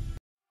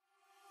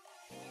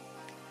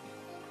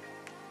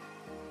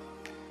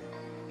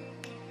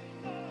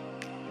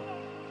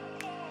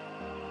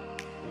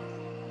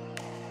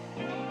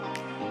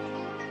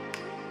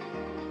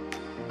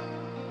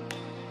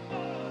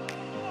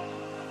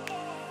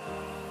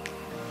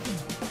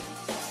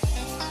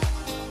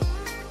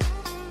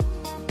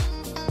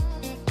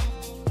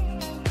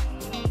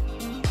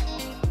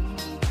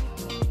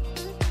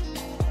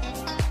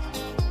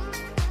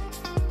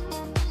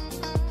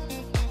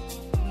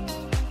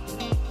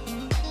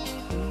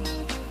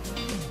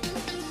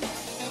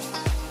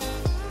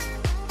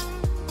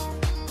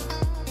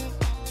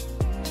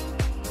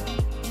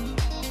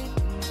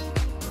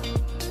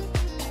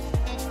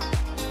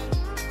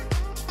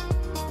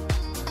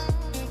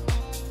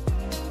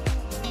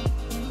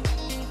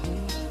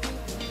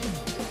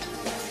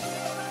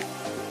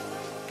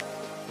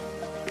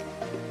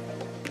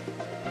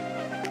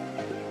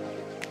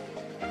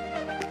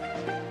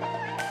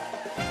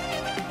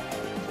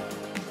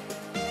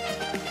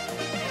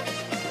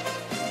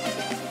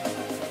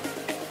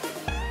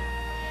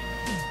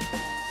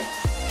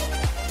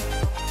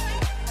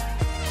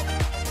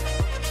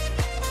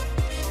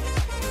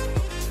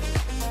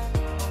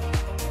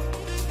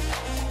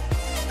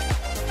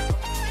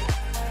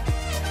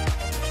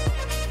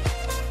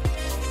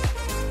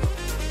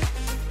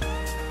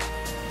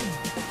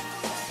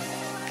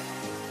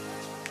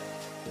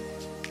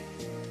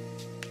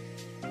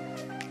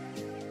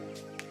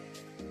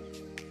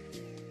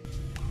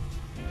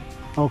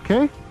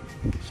 Okay,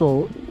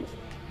 so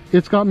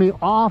it's got me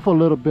off a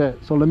little bit.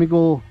 So let me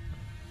go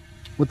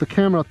with the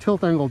camera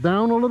tilt angle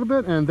down a little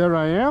bit, and there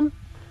I am.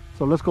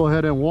 So let's go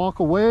ahead and walk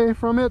away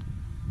from it.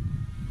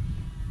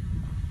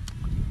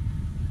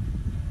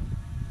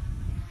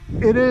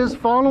 It is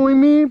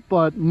following me,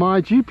 but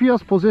my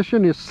GPS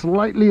position is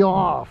slightly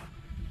off.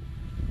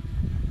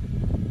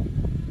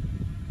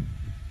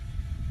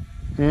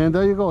 And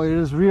there you go, it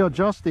is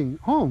readjusting.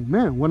 Oh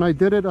man, when I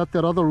did it at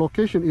that other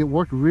location, it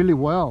worked really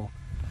well.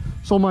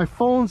 So my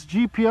phone's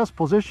GPS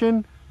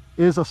position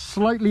is a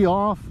slightly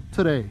off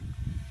today.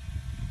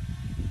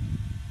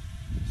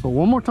 So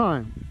one more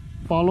time,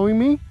 following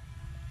me.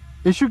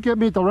 It should get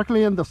me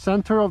directly in the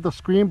center of the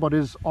screen, but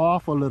it's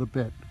off a little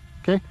bit.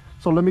 Okay,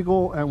 so let me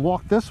go and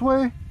walk this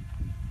way.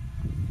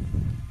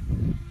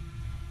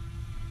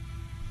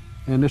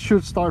 And it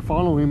should start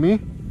following me.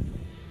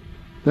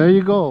 There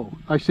you go.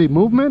 I see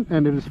movement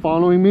and it is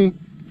following me.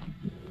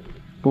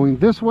 Going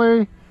this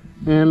way.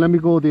 And let me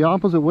go the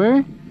opposite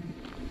way.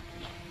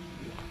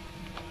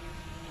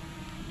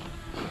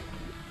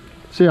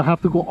 See, I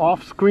have to go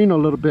off screen a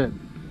little bit.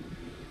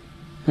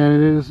 And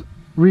it is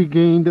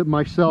regained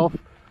myself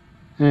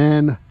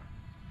and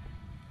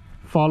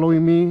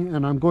following me,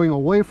 and I'm going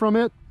away from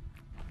it,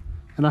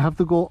 and I have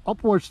to go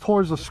upwards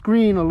towards the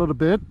screen a little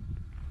bit,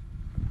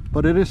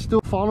 but it is still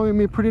following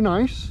me pretty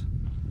nice.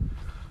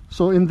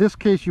 So in this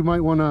case, you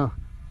might want to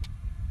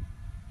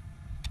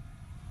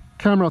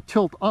camera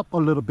tilt up a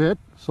little bit,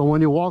 so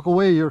when you walk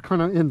away, you're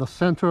kind of in the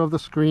center of the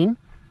screen,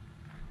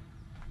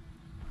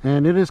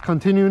 and it is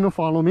continuing to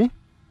follow me.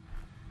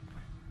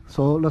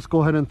 So let's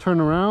go ahead and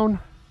turn around,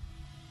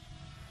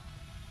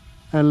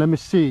 and let me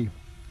see.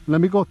 Let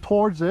me go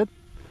towards it,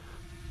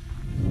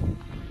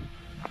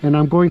 and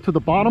I'm going to the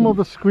bottom of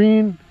the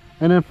screen,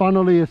 and then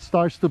finally it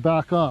starts to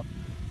back up.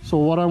 So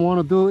what I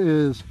want to do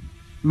is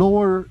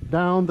lower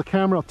down the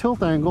camera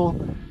tilt angle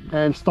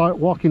and start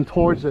walking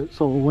towards it.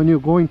 So when you're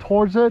going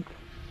towards it,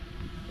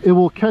 it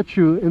will catch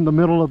you in the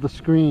middle of the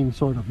screen,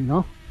 sort of, you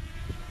know.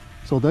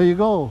 So there you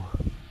go.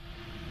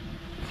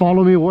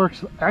 Follow me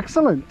works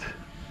excellent.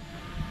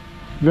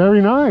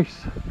 Very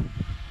nice.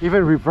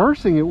 Even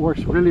reversing it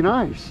works really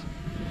nice.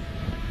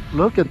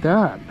 Look at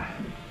that.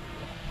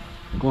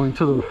 Going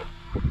to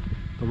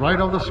the right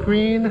of the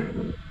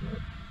screen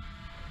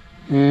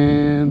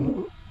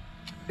and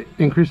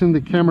increasing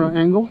the camera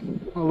angle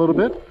a little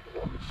bit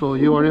so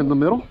you are in the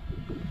middle.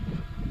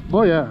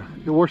 Oh yeah,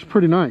 it works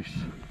pretty nice.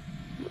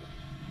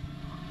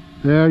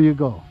 There you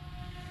go.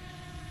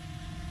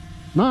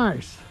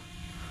 Nice.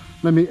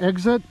 Let me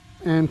exit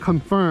and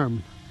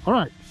confirm. All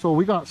right, so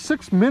we got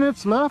 6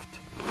 minutes left.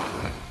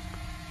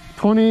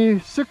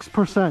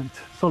 26%.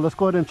 So let's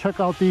go ahead and check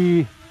out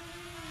the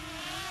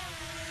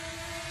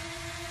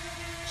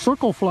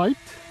circle flight.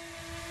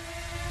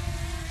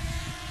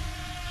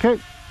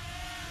 Okay,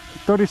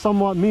 30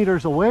 somewhat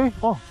meters away.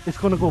 Oh, it's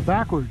going to go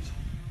backwards.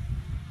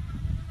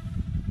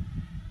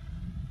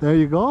 There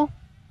you go.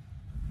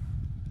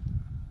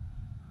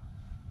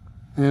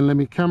 And let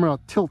me camera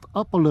tilt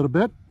up a little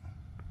bit,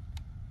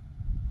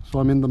 so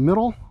I'm in the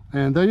middle,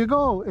 and there you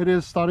go. It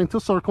is starting to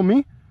circle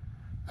me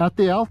at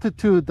the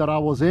altitude that I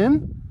was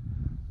in,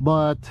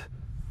 but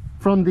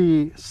from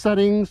the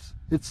settings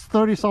it's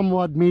 30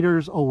 somewhat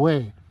meters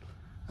away.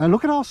 And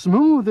look at how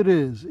smooth it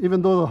is,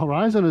 even though the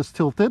horizon is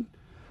tilted,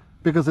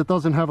 because it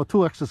doesn't have a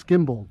 2-axis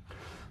gimbal.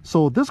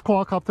 So this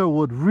quadcopter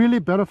would really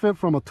benefit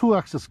from a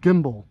 2-axis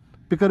gimbal,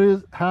 because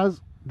it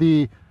has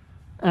the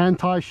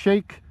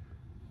anti-shake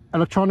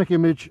electronic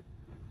image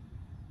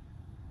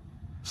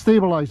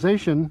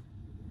stabilization,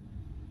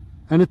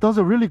 and it does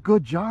a really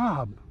good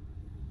job.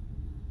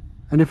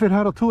 And if it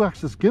had a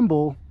 2-axis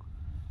gimbal,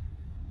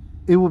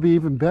 it would be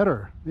even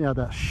better. Yeah,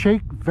 the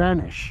shake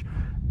vanish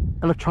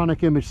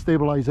electronic image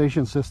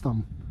stabilization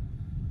system.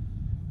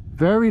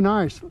 Very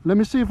nice. Let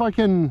me see if I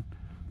can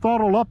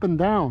throttle up and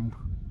down.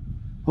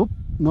 Oh,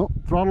 no,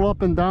 throttle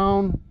up and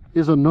down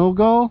is a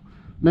no-go.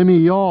 Let me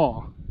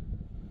yaw.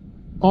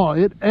 Oh,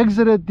 it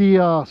exited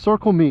the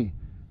circle me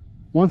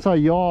once I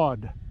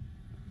yawed.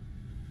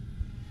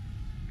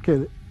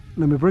 Okay,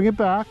 let me bring it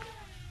back.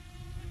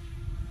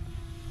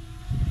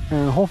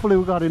 And hopefully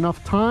we got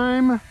enough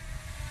time.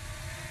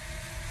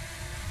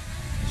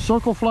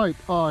 Circle flight.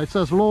 It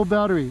says low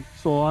battery,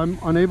 so I'm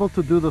unable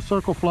to do the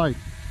circle flight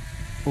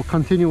or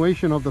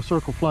continuation of the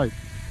circle flight.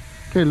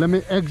 Okay, let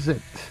me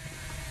exit.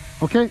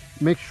 Okay,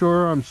 make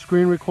sure I'm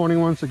screen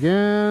recording once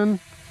again.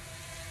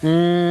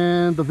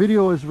 And the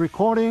video is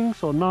recording,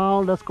 so now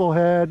let's go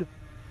ahead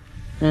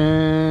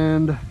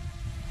and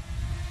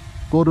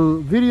go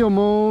to video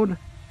mode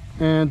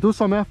and do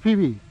some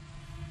FPV.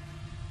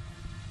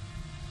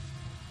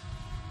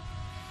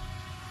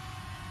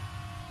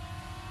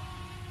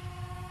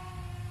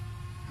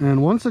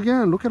 And once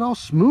again, look at how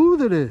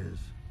smooth it is.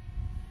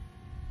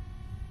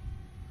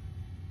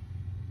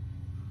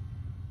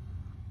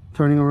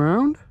 Turning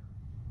around,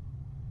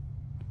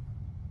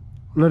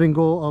 letting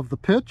go of the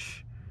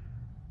pitch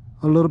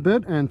a little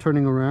bit and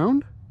turning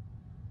around.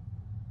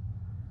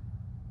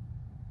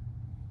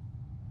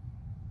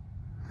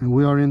 And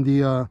we are in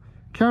the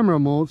camera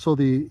mode, so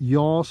the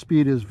yaw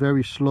speed is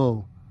very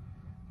slow.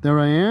 There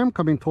I am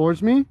coming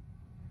towards me,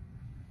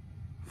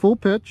 full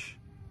pitch.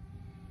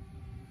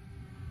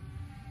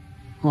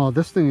 Oh,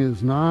 this thing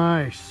is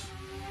nice.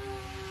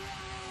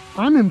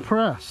 I'm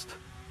impressed.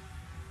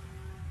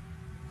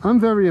 I'm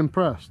very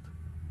impressed.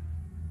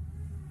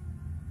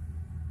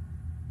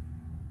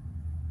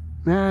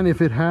 Man,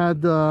 if it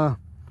had a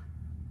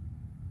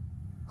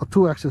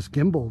 2-axis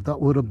gimbal, that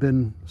would have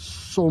been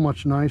so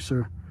much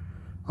nicer.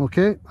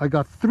 Okay, I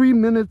got 3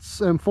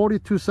 minutes and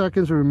 42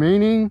 seconds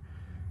remaining,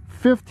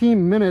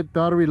 15-minute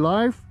battery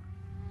life.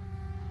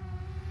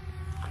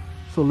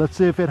 So let's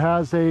see if it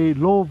has a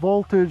low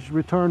voltage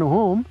return to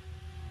home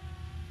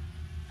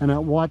and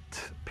at what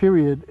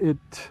period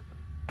it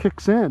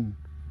kicks in.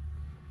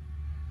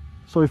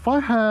 So if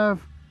I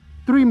have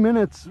 3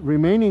 minutes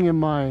remaining in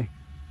my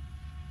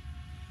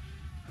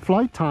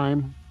flight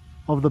time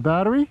of the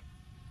battery,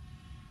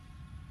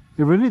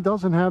 it really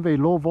doesn't have a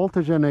low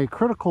voltage and a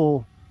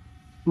critical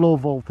low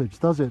voltage,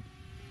 does it?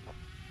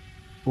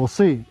 We'll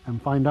see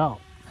and find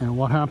out, and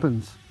what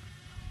happens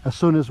as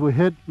soon as we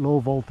hit low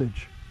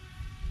voltage.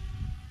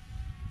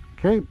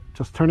 Okay,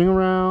 just turning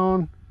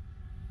around,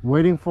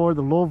 waiting for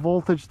the low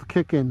voltage to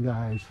kick in,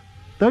 guys.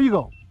 There you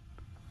go.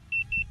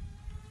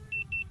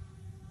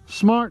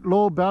 Smart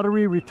low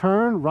battery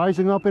return,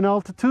 rising up in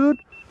altitude.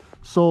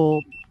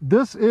 So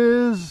this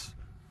is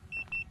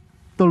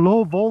the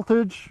low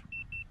voltage.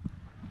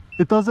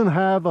 It doesn't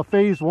have a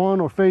phase 1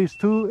 or phase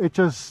 2. It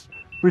just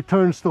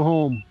returns to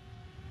home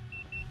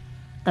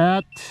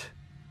at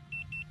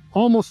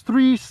almost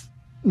 3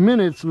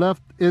 minutes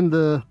left in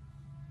the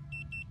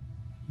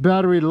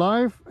battery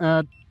life,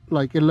 at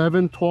like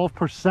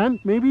 11-12%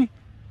 maybe.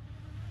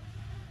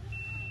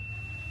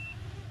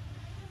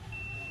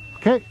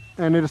 Okay,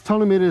 and it is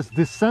telling me it is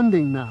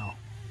descending now,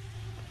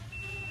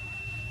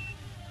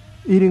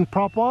 eating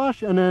prop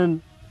wash, and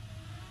then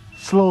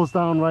slows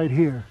down right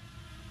here,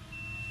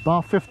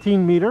 about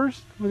 15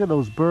 meters. Look at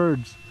those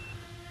birds.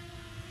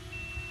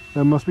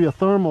 There must be a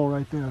thermal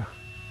right there.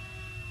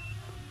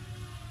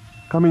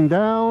 Coming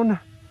down,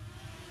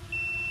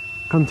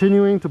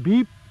 continuing to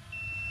beep.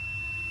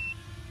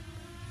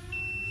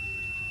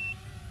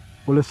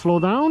 Will it slow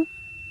down?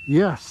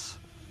 Yes.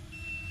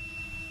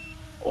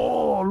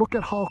 Oh, look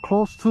at how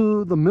close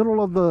to the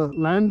middle of the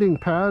landing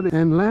pad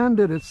and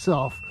landed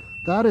itself.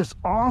 That is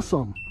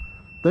awesome.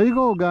 There you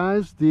go,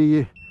 guys.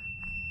 The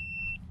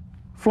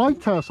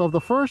flight test of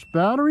the first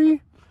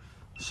battery.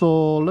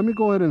 So let me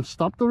go ahead and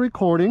stop the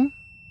recording.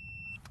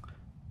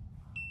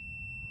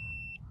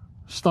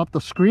 Stop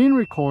the screen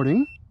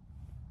recording.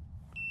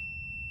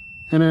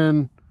 And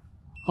then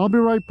I'll be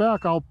right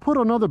back. I'll put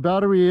another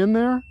battery in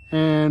there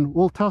and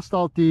we'll test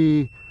out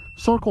the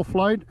circle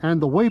flight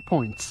and the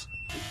waypoints.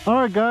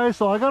 Alright guys,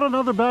 so I got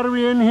another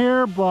battery in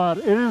here, but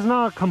it is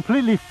not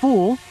completely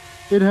full.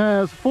 It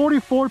has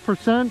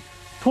 44%,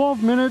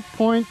 12 minute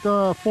point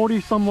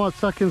 40 somewhat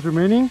seconds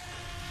remaining.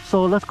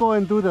 So let's go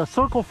ahead and do the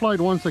circle flight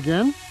once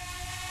again.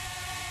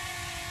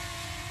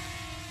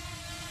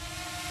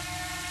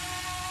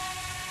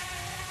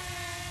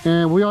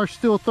 And we are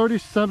still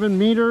 37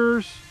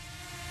 meters,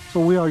 so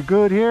we are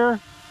good here.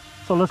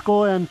 So let's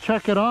go ahead and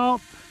check it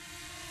out.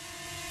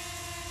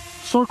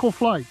 Circle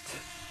flight.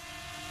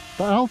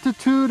 The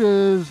altitude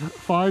is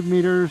 5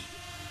 meters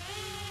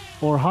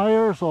or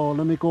higher, so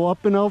let me go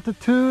up in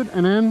altitude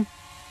and then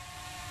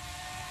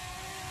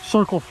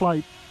circle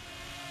flight.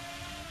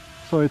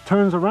 So it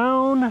turns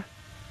around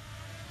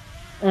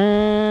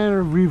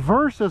and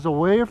reverses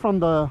away from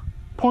the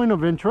point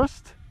of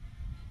interest.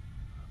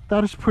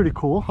 That is pretty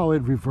cool how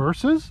it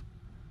reverses.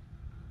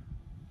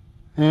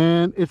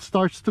 And it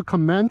starts to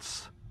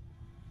commence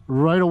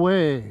right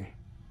away,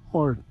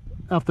 or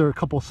after a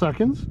couple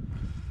seconds.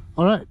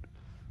 All right,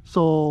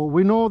 so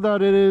we know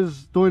that it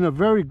is doing a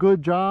very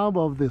good job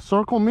of the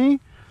circle me.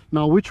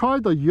 Now we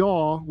tried the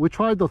yaw, we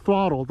tried the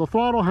throttle. The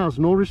throttle has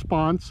no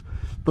response.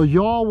 The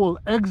yaw will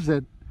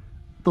exit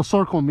the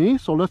circle me.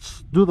 So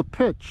let's do the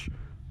pitch.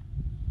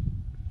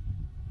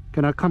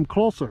 Can I come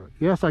closer?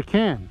 Yes, I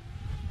can.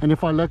 And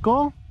if I let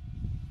go,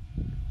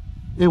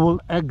 it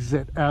will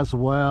exit as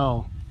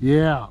well.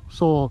 Yeah,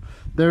 so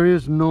there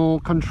is no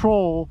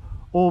control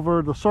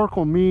over the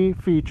circle me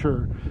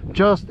feature,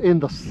 just in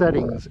the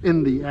settings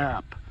in the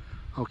app.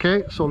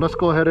 Okay, so let's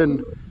go ahead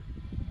and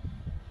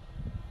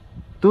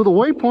do the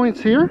waypoints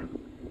here.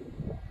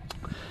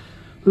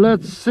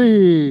 Let's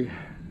see,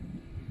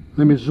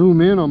 let me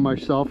zoom in on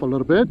myself a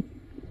little bit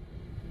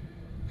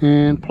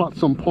and plot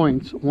some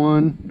points.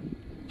 1,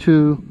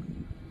 2,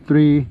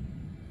 3,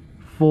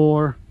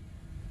 4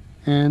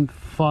 and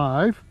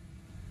 5,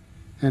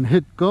 and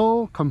hit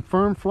go,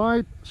 confirm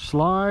flight,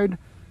 slide,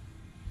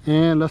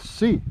 and let's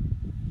see.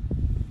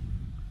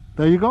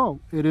 There you go.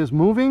 It is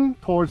moving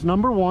towards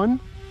number 1,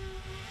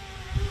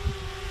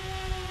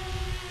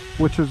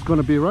 which is going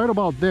to be right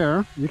about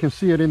there. You can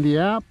see it in the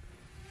app.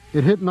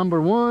 It hit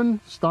number 1,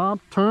 stop,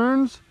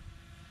 turns,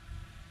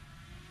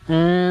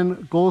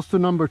 and goes to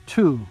number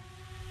 2.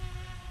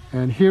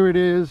 And here it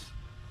is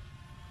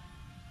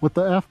with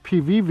the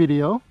FPV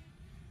video.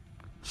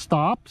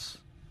 stops,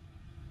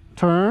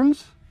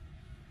 turns,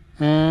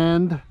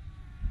 and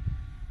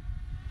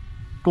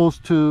goes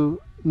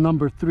to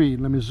number 3.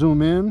 Let me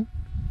zoom in.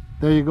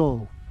 There you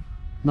go,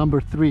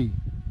 number 3.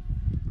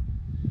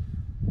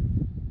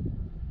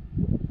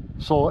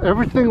 So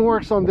everything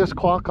works on this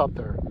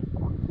quadcopter.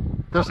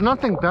 There's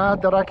nothing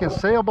bad that I can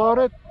say about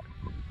it,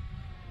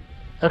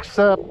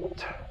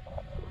 except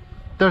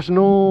there's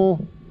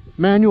no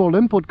manual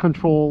input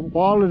control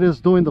while it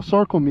is doing the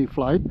circle me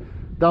flight.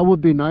 That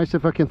would be nice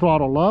if I can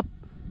throttle up,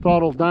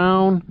 throttle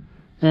down,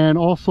 and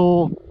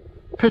also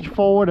pitch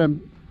forward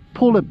and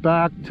pull it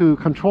back to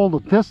control the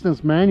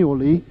distance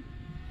manually.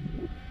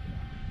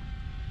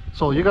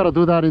 So you got to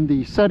do that in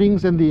the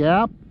settings in the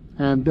app,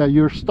 and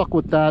you're stuck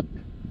with that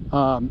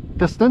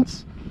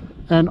distance.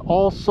 And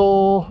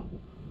also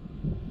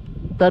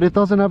that it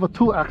doesn't have a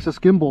 2-axis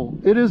gimbal.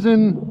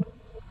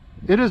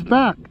 It is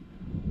back,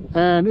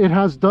 and it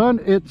has done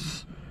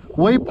its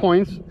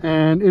waypoints,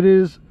 and it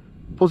is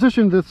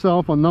positioned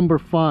itself on number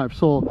 5.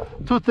 So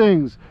 2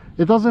 things: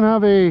 it doesn't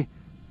have a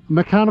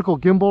mechanical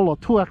gimbal or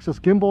 2-axis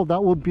gimbal.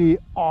 That would be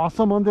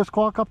awesome on this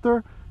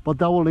quadcopter, but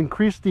that will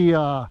increase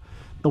the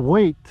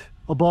weight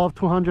above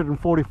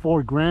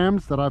 244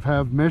 grams that I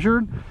have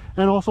measured,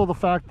 and also the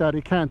fact that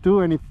it can't do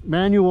any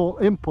manual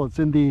inputs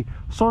in the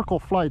circle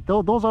flight.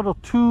 Those are the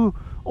 2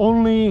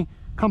 only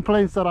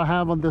complaints that I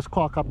have on this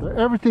quadcopter.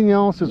 Everything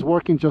else is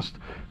working just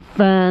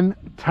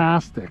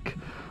fantastic.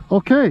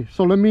 Okay,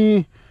 so let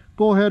me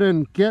go ahead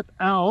and get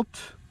out.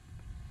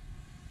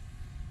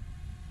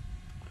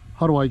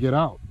 How do I get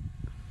out?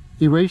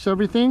 Erase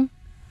everything,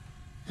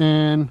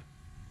 and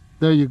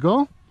there you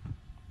go.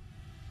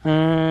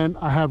 And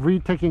I have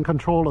retaken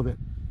control of it.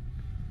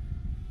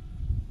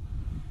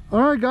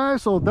 All right,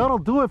 guys, so that'll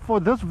do it for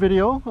this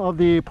video of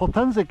the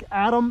Potensic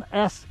Atom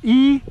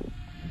SE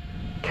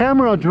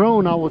camera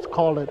drone, I would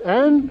call it,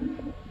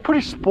 and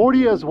pretty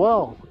sporty as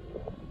well.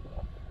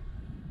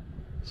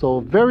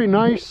 So very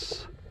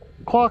nice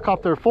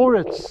quadcopter for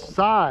its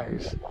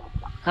size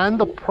and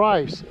the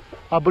price.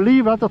 I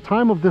believe at the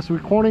time of this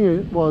recording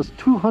it was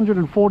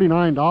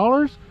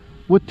 $249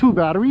 with 2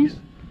 batteries.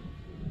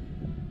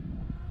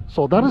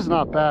 So that is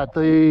not bad.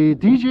 The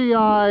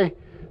DJI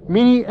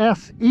Mini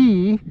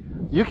SE,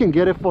 you can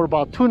get it for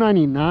about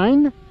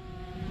 $299,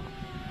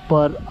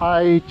 but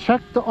I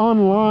checked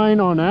online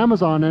on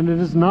Amazon and it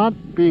is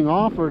not being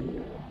offered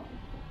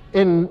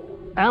in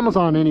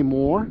Amazon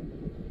anymore.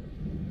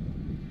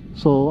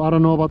 So I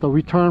don't know about the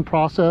return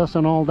process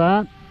and all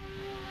that,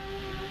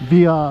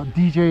 via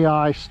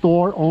DJI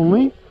store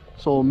only.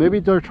 So maybe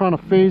they're trying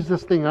to phase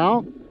this thing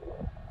out,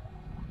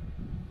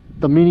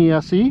 the Mini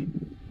SE.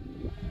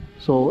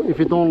 So if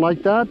you don't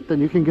like that,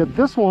 then you can get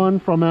this one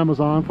from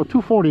Amazon for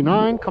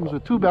 $249. Comes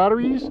with 2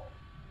 batteries.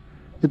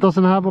 It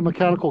doesn't have a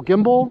mechanical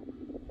gimbal,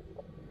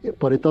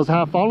 but it does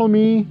have follow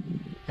me.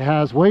 It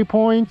has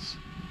waypoints,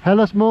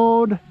 headless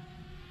mode,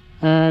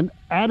 and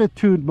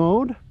attitude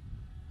mode.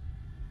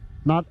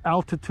 Not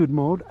altitude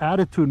mode,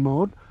 attitude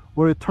mode,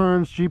 where it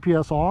turns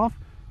GPS off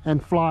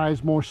and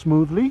flies more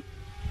smoothly.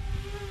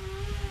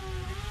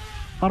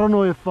 I don't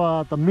know if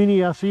the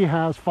Mini SE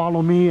has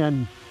follow me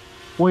and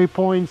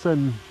waypoints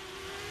and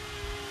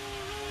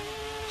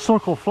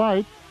circle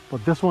flight,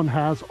 but this one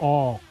has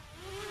all,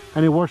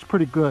 and it works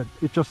pretty good.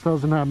 It just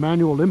doesn't have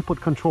manual input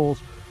controls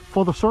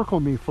for the circle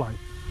me flight.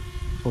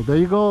 So there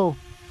you go,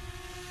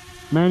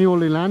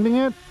 manually landing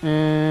it,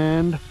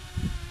 and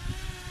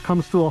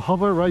comes to a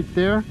hover right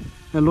there,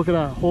 and look at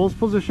that, holds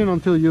position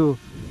until you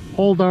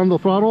hold down the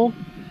throttle,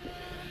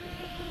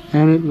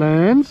 and it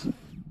lands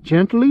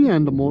gently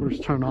and the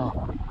motors turn off.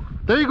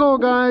 There you go,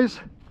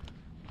 guys,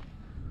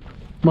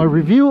 my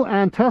review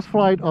and test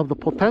flight of the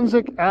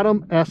Potensic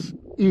Atom SE.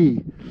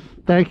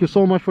 Thank you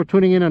so much for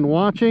tuning in and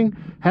watching.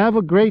 Have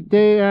a great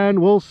day, and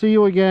we'll see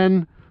you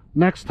again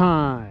next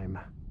time.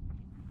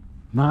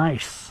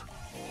 Nice.